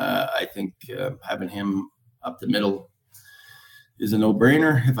 I think having him up the middle is a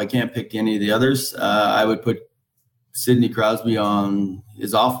no-brainer. If I can't pick any of the others, I would put Sidney Crosby on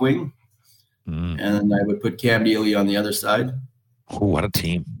his off wing, and I would put Cam Neely on the other side. Oh, what a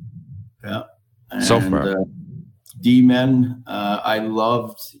team! Yeah, and, so far. D-men, I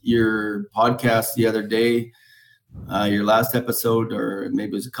loved your podcast the other day, your last episode, or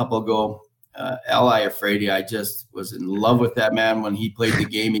maybe it was a couple ago. L.I. Afraidy, I just was in love with that man when he played the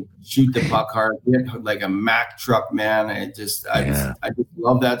game. He could shoot the puck hard, hit like a Mack truck, man. I just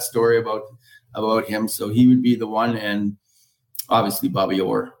love that story about him. So he would be the one, and obviously Bobby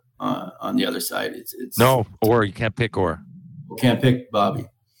Orr on the other side. It's no Orr. You can't pick Orr. Can't pick Bobby.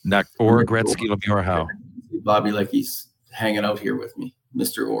 Not Orr, Gretzky, Lemieux, Howe. Bobby, like he's hanging out here with me,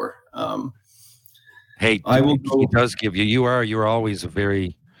 Mr. Orr. Hey, he does give you. You're always a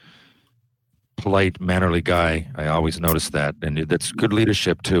very polite, mannerly guy. I always notice that, and that's good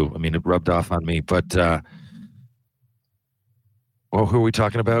leadership too. I mean, it rubbed off on me. But who are we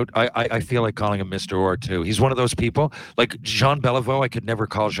talking about? I feel like calling him Mr. Orr too. He's one of those people like Jean Beliveau. I could never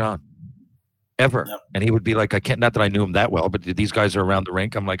call Jean ever, and he would be like, I can't. Not that I knew him that well, but these guys are around the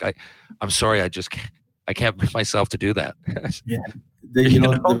rink. I'm like, I'm sorry, I just can't. I can't bring myself to do that. Yeah, there's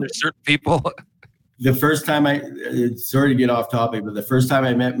certain people. The first time sorry to get off topic, but the first time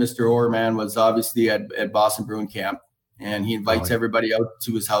I met Mr. Orr, man, was obviously at Boston Bruin camp, and he invites everybody out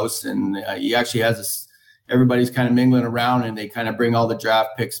to his house, and he actually has everybody's kind of mingling around, and they kind of bring all the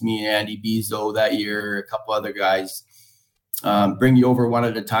draft picks, me and Andy Bezo that year, a couple other guys, bring you over one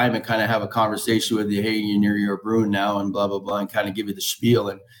at a time and kind of have a conversation with you. Hey, you're a Bruin now, and blah, blah, blah, and kind of give you the spiel.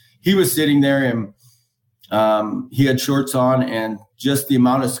 And he was sitting there, and he had shorts on, and just the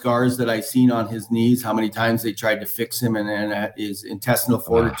amount of scars that I seen on his knees, how many times they tried to fix him, and his intestinal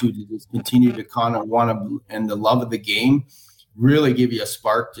fortitude to just continue to kind of want to, and the love of the game really give you a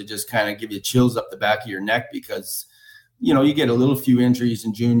spark to just kind of give you chills up the back of your neck, because, you get a few injuries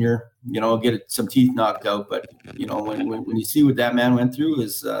in junior, get some teeth knocked out. But, when you see what that man went through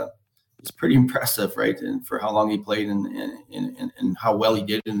it's pretty impressive, right? And for how long he played and how well he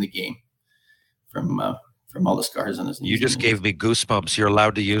did in the game from all the scars on his knees. You just gave me goosebumps. You're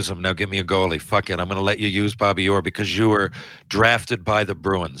allowed to use them. Now give me a goalie. Fuck it. I'm going to let you use Bobby Orr because you were drafted by the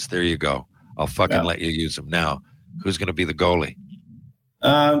Bruins. There you go. I'll fucking let you use him. Now, who's going to be the goalie?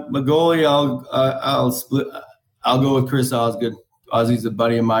 My goalie, I'll split. I'll go with Chris Osgood. Ozzy's a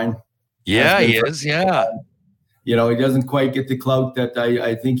buddy of mine. Yeah, he is. Yeah. He doesn't quite get the clout that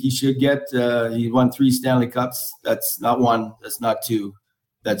I think he should get. He won 3 Stanley Cups. That's not 1. That's not 2.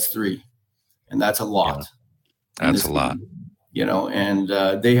 That's 3. And that's a lot. Yeah. That's a lot. And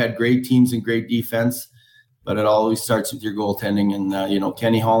they had great teams and great defense, but it always starts with your goaltending. And,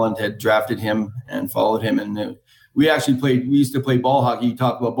 Kenny Holland had drafted him and followed him. And we used to play ball hockey. You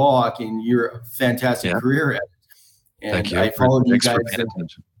talk about ball hockey, and you're a fantastic career at it. And thank you. I followed you guys,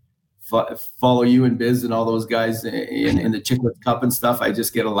 follow you and Biz and all those guys in the Chicklets Cup and stuff. I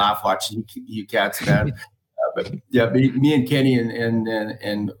just get a laugh watching you cats, man. But yeah, me and Kenny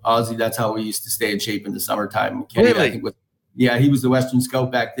and Ozzy, that's how we used to stay in shape in the summertime. Kenny, really? I think he was the Western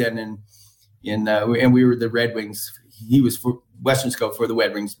Scout back then, and we were the Red Wings. He was for Western Scout for the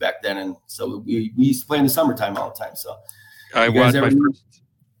Red Wings back then, and so we used to play in the summertime all the time. So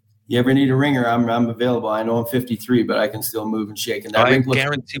you ever need a ringer, I'm available. I know I'm 53, but I can still move and shake. And I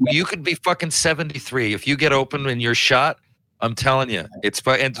guarantee you could be fucking 73 if you get open in your shot. I'm telling you, it's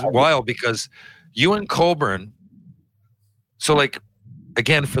wild because you and Colburn. So,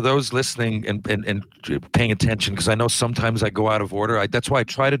 again, for those listening and paying attention, because I know sometimes I go out of order. That's why I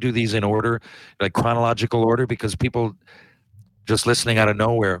try to do these in order, like chronological order, because people just listening out of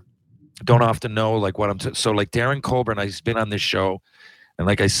nowhere don't often know what I'm. So, Darren Colburn, he's been on this show. And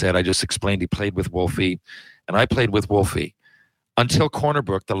like I said, I just explained he played with Wolfie, and I played with Wolfie. Until Corner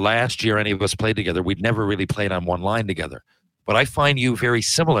Brook, the last year any of us played together, we'd never really played on one line together. But I find you very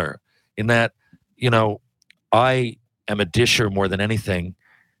similar in that, I am a disher more than anything.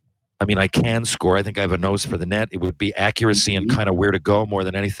 I mean, I can score. I think I have a nose for the net. It would be accuracy and kind of where to go more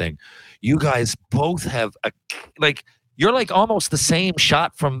than anything. You guys both have you're like almost the same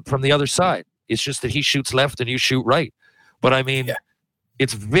shot from the other side. It's just that he shoots left and you shoot right. But I mean,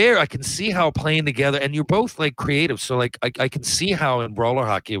 it's I can see how playing together, and you're both like creative. So like I can see how in roller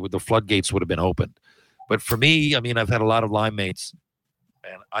hockey with the floodgates would have been opened. But for me, I mean, I've had a lot of line mates,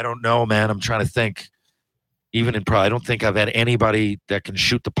 and I don't know, man. I'm trying to think. Even in pro, I don't think I've had anybody that can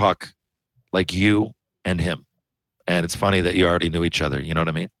shoot the puck like you and him. And it's funny that you already knew each other. You know what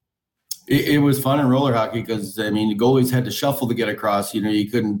I mean? It was fun in roller hockey because, I mean, the goalies had to shuffle to get across. You know,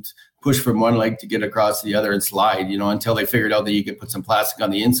 you couldn't push from one leg to get across the other and slide, you know, until they figured out that you could put some plastic on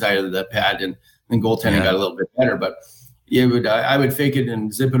the inside of the pad, and then goaltending got a little bit better. But I would fake it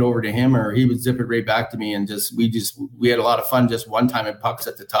and zip it over to him, or he would zip it right back to me. And we had a lot of fun just one time in pucks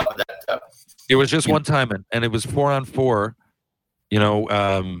at the top of that. It was just one time, and it was 4-on-4, you know,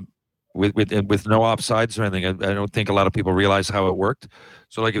 with no offsides or anything. I don't think a lot of people realize how it worked.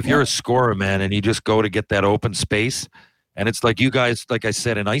 So, like, if you're a scorer, man, and you just go to get that open space, and it's like you guys, like I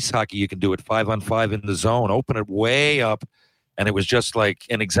said, in ice hockey, you can do it 5-on-5 in the zone, open it way up, and it was just like,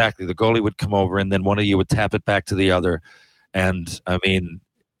 and exactly, the goalie would come over, and then one of you would tap it back to the other. And, I mean,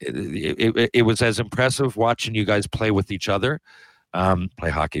 it was as impressive watching you guys play with each other, play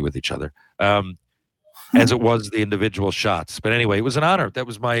hockey with each other, as it was the individual shots. But anyway, it was an honor. That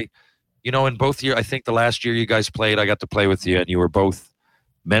was my, you know, in both years, I think the last year you guys played, I got to play with you, and you were both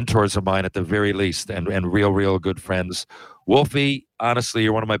mentors of mine at the very least, and real good friends. Wolfie, honestly,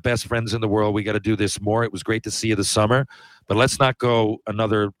 you're one of my best friends in the world. We got to do this more. It was great to see you this summer, but let's not go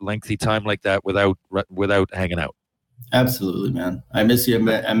another lengthy time like that without hanging out. Absolutely, man. I miss you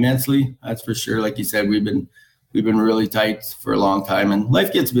immensely. That's for sure. Like you said, we've been really tight for a long time, and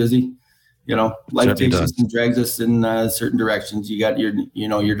life gets busy. You know, life takes us and drags us in certain directions. You got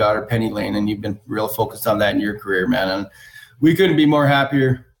your daughter Penny Lane, and you've been real focused on that in your career, man. And we couldn't be more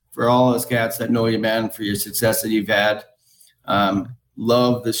happier for all us cats that know you, man, for your success that you've had.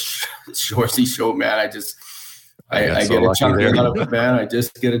 Love this Shoresy show, man. I get a chuckle out of it, man. I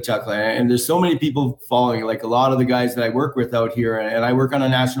just get a chuckle. And there's so many people following, like a lot of the guys that I work with out here. And I work on a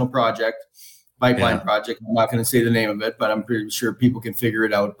national project, pipeline project. I'm not going to say the name of it, but I'm pretty sure people can figure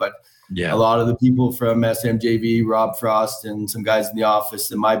it out. But a lot of the people from SMJV, Rob Frost, and some guys in the office,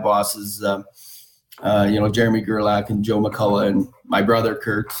 and my bosses, Jeremy Gerlach and Joe McCullough, and my brother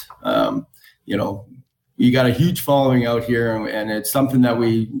Kurt, you got a huge following out here, and it's something that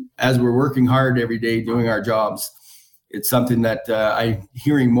as we're working hard every day doing our jobs, it's something that I'm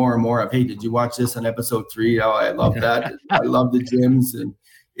hearing more and more of. Hey, did you watch this on episode 3? Oh, I love that. I love the gyms, and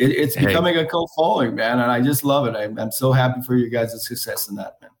it's becoming a cult following, man, and I just love it. I'm so happy for you guys' success in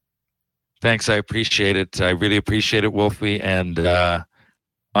that, man. Thanks. I appreciate it. I really appreciate it, Wolfie. And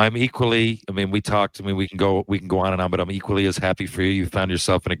I'm equally, I mean, we talked, I mean, we can go on and on, but I'm equally as happy for you. You found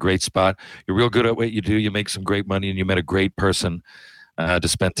yourself in a great spot. You're real good at what you do. You make some great money, and you met a great person to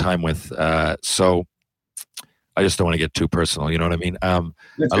spend time with. So I just don't want to get too personal. You know what I mean?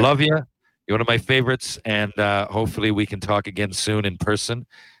 I love you. You're one of my favorites. And hopefully we can talk again soon in person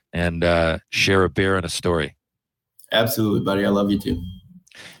and share a beer and a story. Absolutely, buddy. I love you too.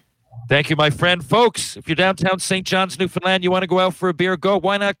 Thank you, my friend. Folks, if you're downtown St. John's, Newfoundland, you want to go out for a beer,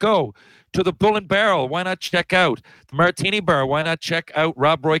 why not go to the Bull and Barrel? Why not check out the Martini Bar? Why not check out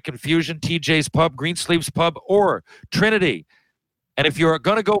Rob Roy Confusion, TJ's Pub, Greensleeves Pub, or Trinity? And if you're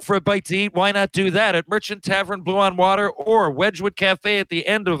going to go for a bite to eat, why not do that at Merchant Tavern, Blue on Water, or Wedgwood Cafe at the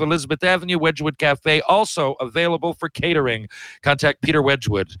end of Elizabeth Avenue. Wedgwood Cafe, also available for catering. Contact Peter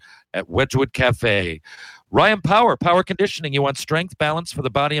Wedgwood at Wedgwood Cafe. Ryan Power Conditioning. You want strength, balance for the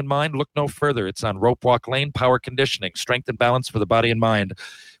body and mind? Look no further. It's on Rope Walk Lane. Power Conditioning, strength and balance for the body and mind.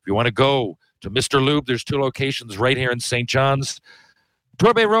 If you want to go to Mr. Lube, there's 2 locations right here in St. John's.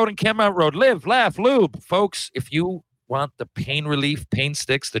 Torbay Road and Cameron Road. Live, laugh, lube. Folks, if you want the pain relief, pain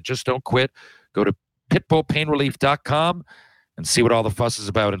sticks that just don't quit, go to pitbullpainrelief.com and see what all the fuss is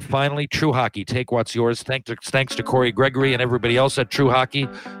about. And finally, True Hockey. Take what's yours. Thanks to Corey Gregory and everybody else at True Hockey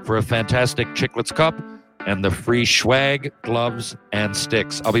for a fantastic Chicklets Cup and the free swag, gloves, and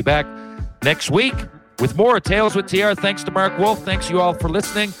sticks. I'll be back next week with more Tales with TR. Thanks to Mark Wolf. Thanks you all for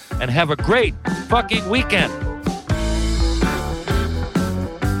listening, and have a great fucking weekend.